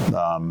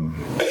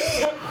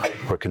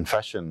where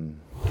confession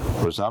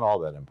was not all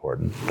that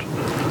important,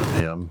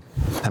 you know.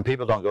 And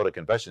people don't go to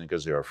confession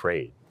because they're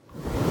afraid.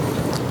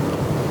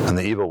 And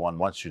the evil one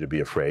wants you to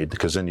be afraid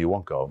because then you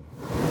won't go.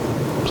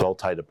 It's all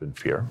tied up in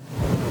fear.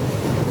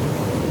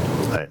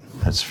 Right?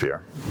 It's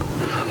fear.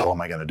 Oh, am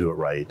I going to do it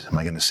right? Am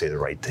I going to say the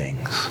right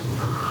things?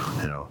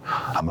 You know,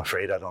 I'm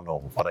afraid I don't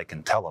know what I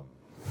can tell them.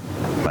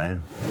 Right?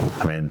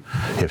 I mean,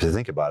 if you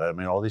think about it, I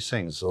mean, all these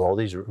things, all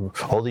these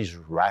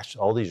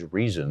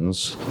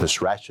reasons,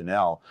 this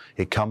rationale,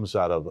 it comes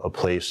out of a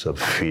place of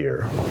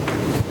fear.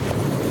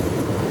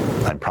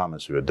 I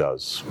promise you, it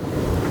does.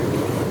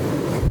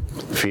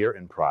 Fear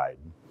and pride,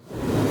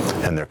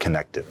 and they're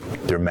connected.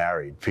 They're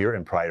married. Fear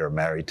and pride are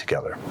married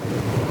together.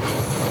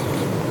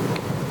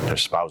 They're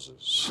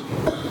spouses,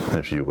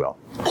 if you will.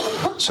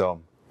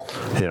 So,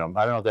 you know,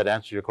 I don't know if that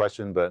answers your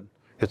question, but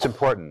it's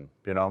important.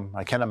 You know,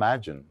 I can't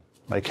imagine,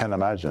 you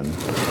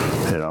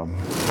know.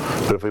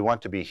 But if we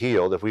want to be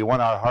healed, if we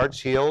want our hearts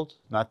healed,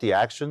 not the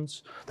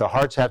actions, the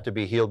hearts have to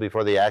be healed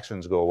before the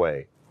actions go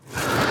away.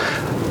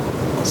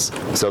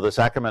 So the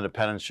sacrament of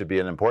penance should be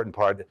an important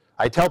part.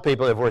 I tell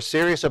people, if we're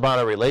serious about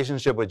our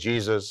relationship with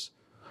Jesus,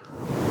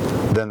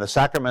 then the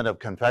sacrament of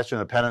confession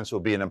and penance will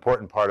be an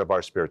important part of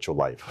our spiritual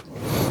life.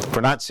 If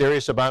we're not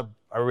serious about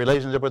our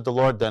relationship with the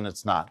Lord, then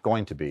it's not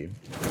going to be.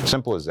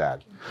 Simple as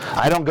that.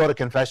 I don't go to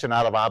confession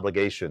out of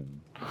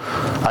obligation.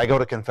 I go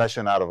to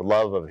confession out of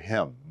love of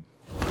Him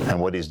and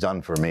what He's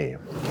done for me.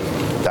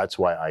 That's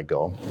why I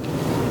go.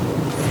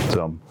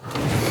 So,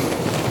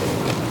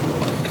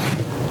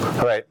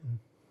 all right.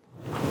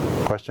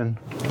 Question?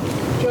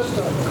 Just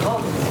a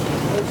comment.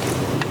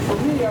 For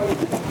me, I would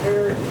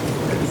compare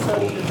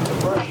confession to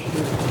brushing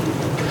your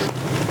teeth.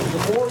 The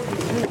more you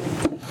do,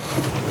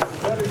 the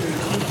better your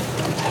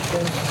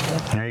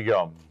teeth. There you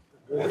go.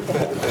 The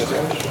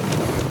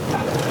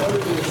better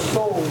your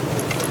soul.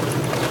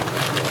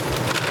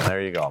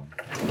 There you go.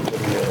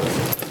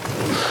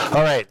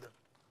 All right.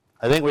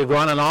 I think we've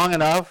gone long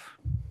enough.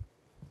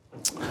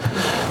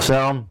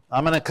 So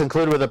I'm going to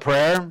conclude with a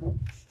prayer.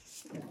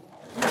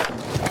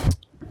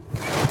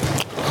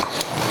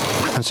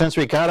 And since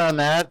we got on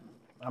that,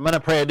 I'm going to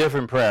pray a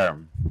different prayer.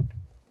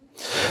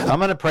 You're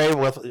going to pray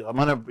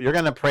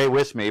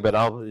with me, but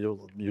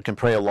you can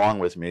pray along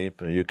with me,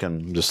 but you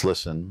can just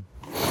listen.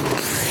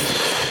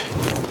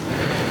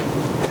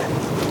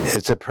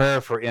 It's a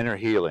prayer for inner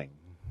healing.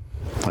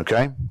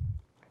 Okay?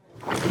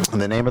 In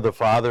the name of the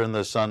Father, and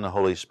the Son, and the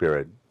Holy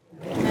Spirit.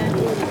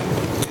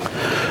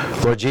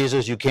 Lord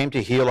Jesus, you came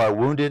to heal our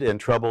wounded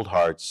and troubled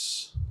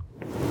hearts.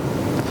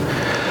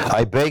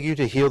 I beg you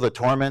to heal the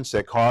torments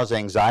that cause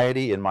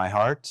anxiety in my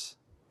heart.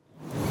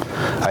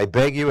 I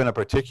beg you in a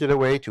particular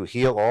way to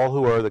heal all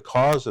who are the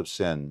cause of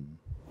sin.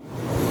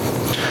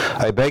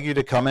 I beg you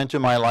to come into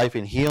my life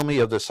and heal me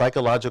of the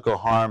psychological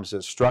harms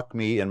that struck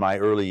me in my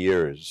early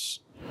years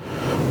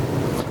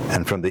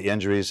and from the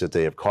injuries that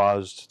they have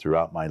caused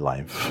throughout my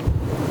life.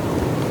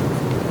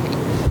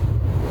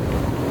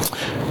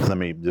 Let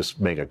me just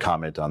make a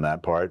comment on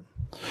that part.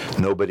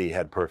 Nobody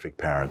had perfect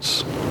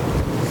parents.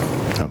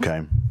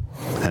 Okay?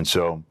 And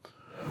so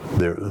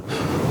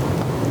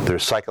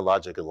there's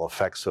psychological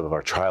effects of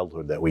our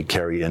childhood that we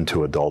carry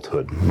into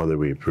adulthood, whether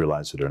we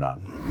realize it or not.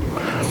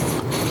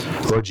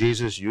 Lord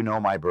Jesus, you know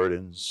my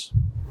burdens.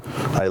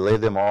 I lay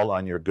them all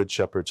on your Good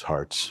Shepherd's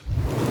heart.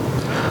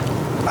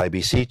 I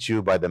beseech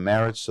you by the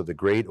merits of the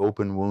great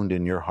open wound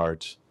in your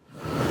heart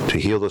to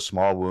heal the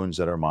small wounds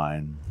that are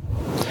mine.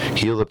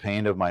 Heal the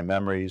pain of my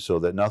memory so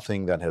that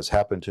nothing that has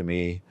happened to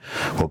me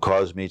will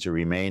cause me to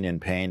remain in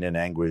pain and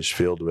anguish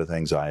filled with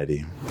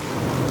anxiety.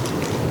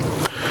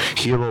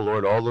 Heal, O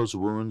Lord, all those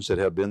wounds that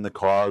have been the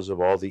cause of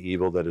all the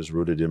evil that is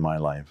rooted in my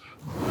life.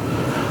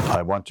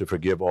 I want to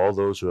forgive all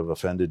those who have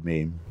offended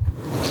me.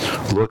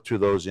 Look to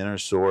those inner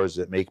sores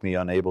that make me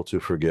unable to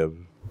forgive.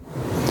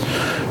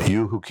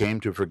 You who came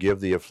to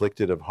forgive the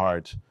afflicted of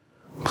heart,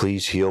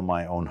 please heal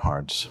my own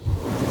heart.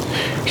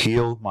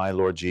 Heal, my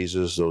Lord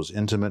Jesus, those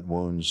intimate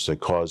wounds that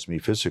cause me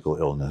physical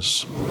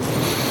illness.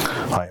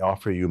 I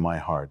offer you my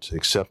heart.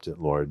 Accept it,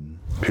 Lord.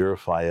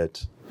 Purify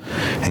it,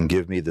 and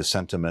give me the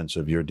sentiments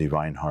of your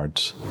divine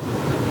heart.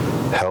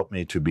 Help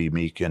me to be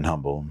meek and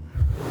humble.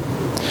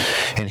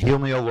 And heal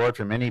me, O Lord,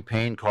 from any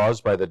pain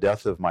caused by the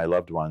death of my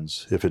loved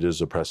ones, if it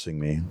is oppressing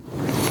me.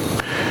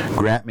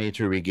 Grant me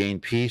to regain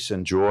peace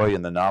and joy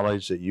in the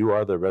knowledge that you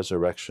are the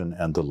resurrection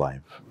and the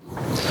life.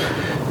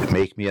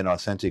 Make me an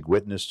authentic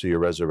witness to your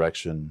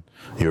resurrection,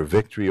 your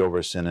victory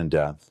over sin and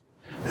death,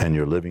 and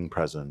your living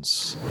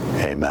presence.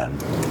 Amen.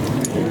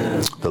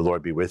 The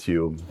Lord be with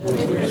you.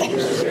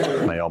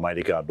 May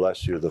Almighty God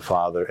bless you, the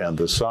Father, and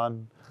the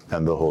Son,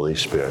 and the Holy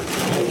Spirit.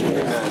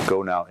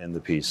 Go now in the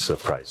peace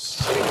of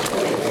Christ.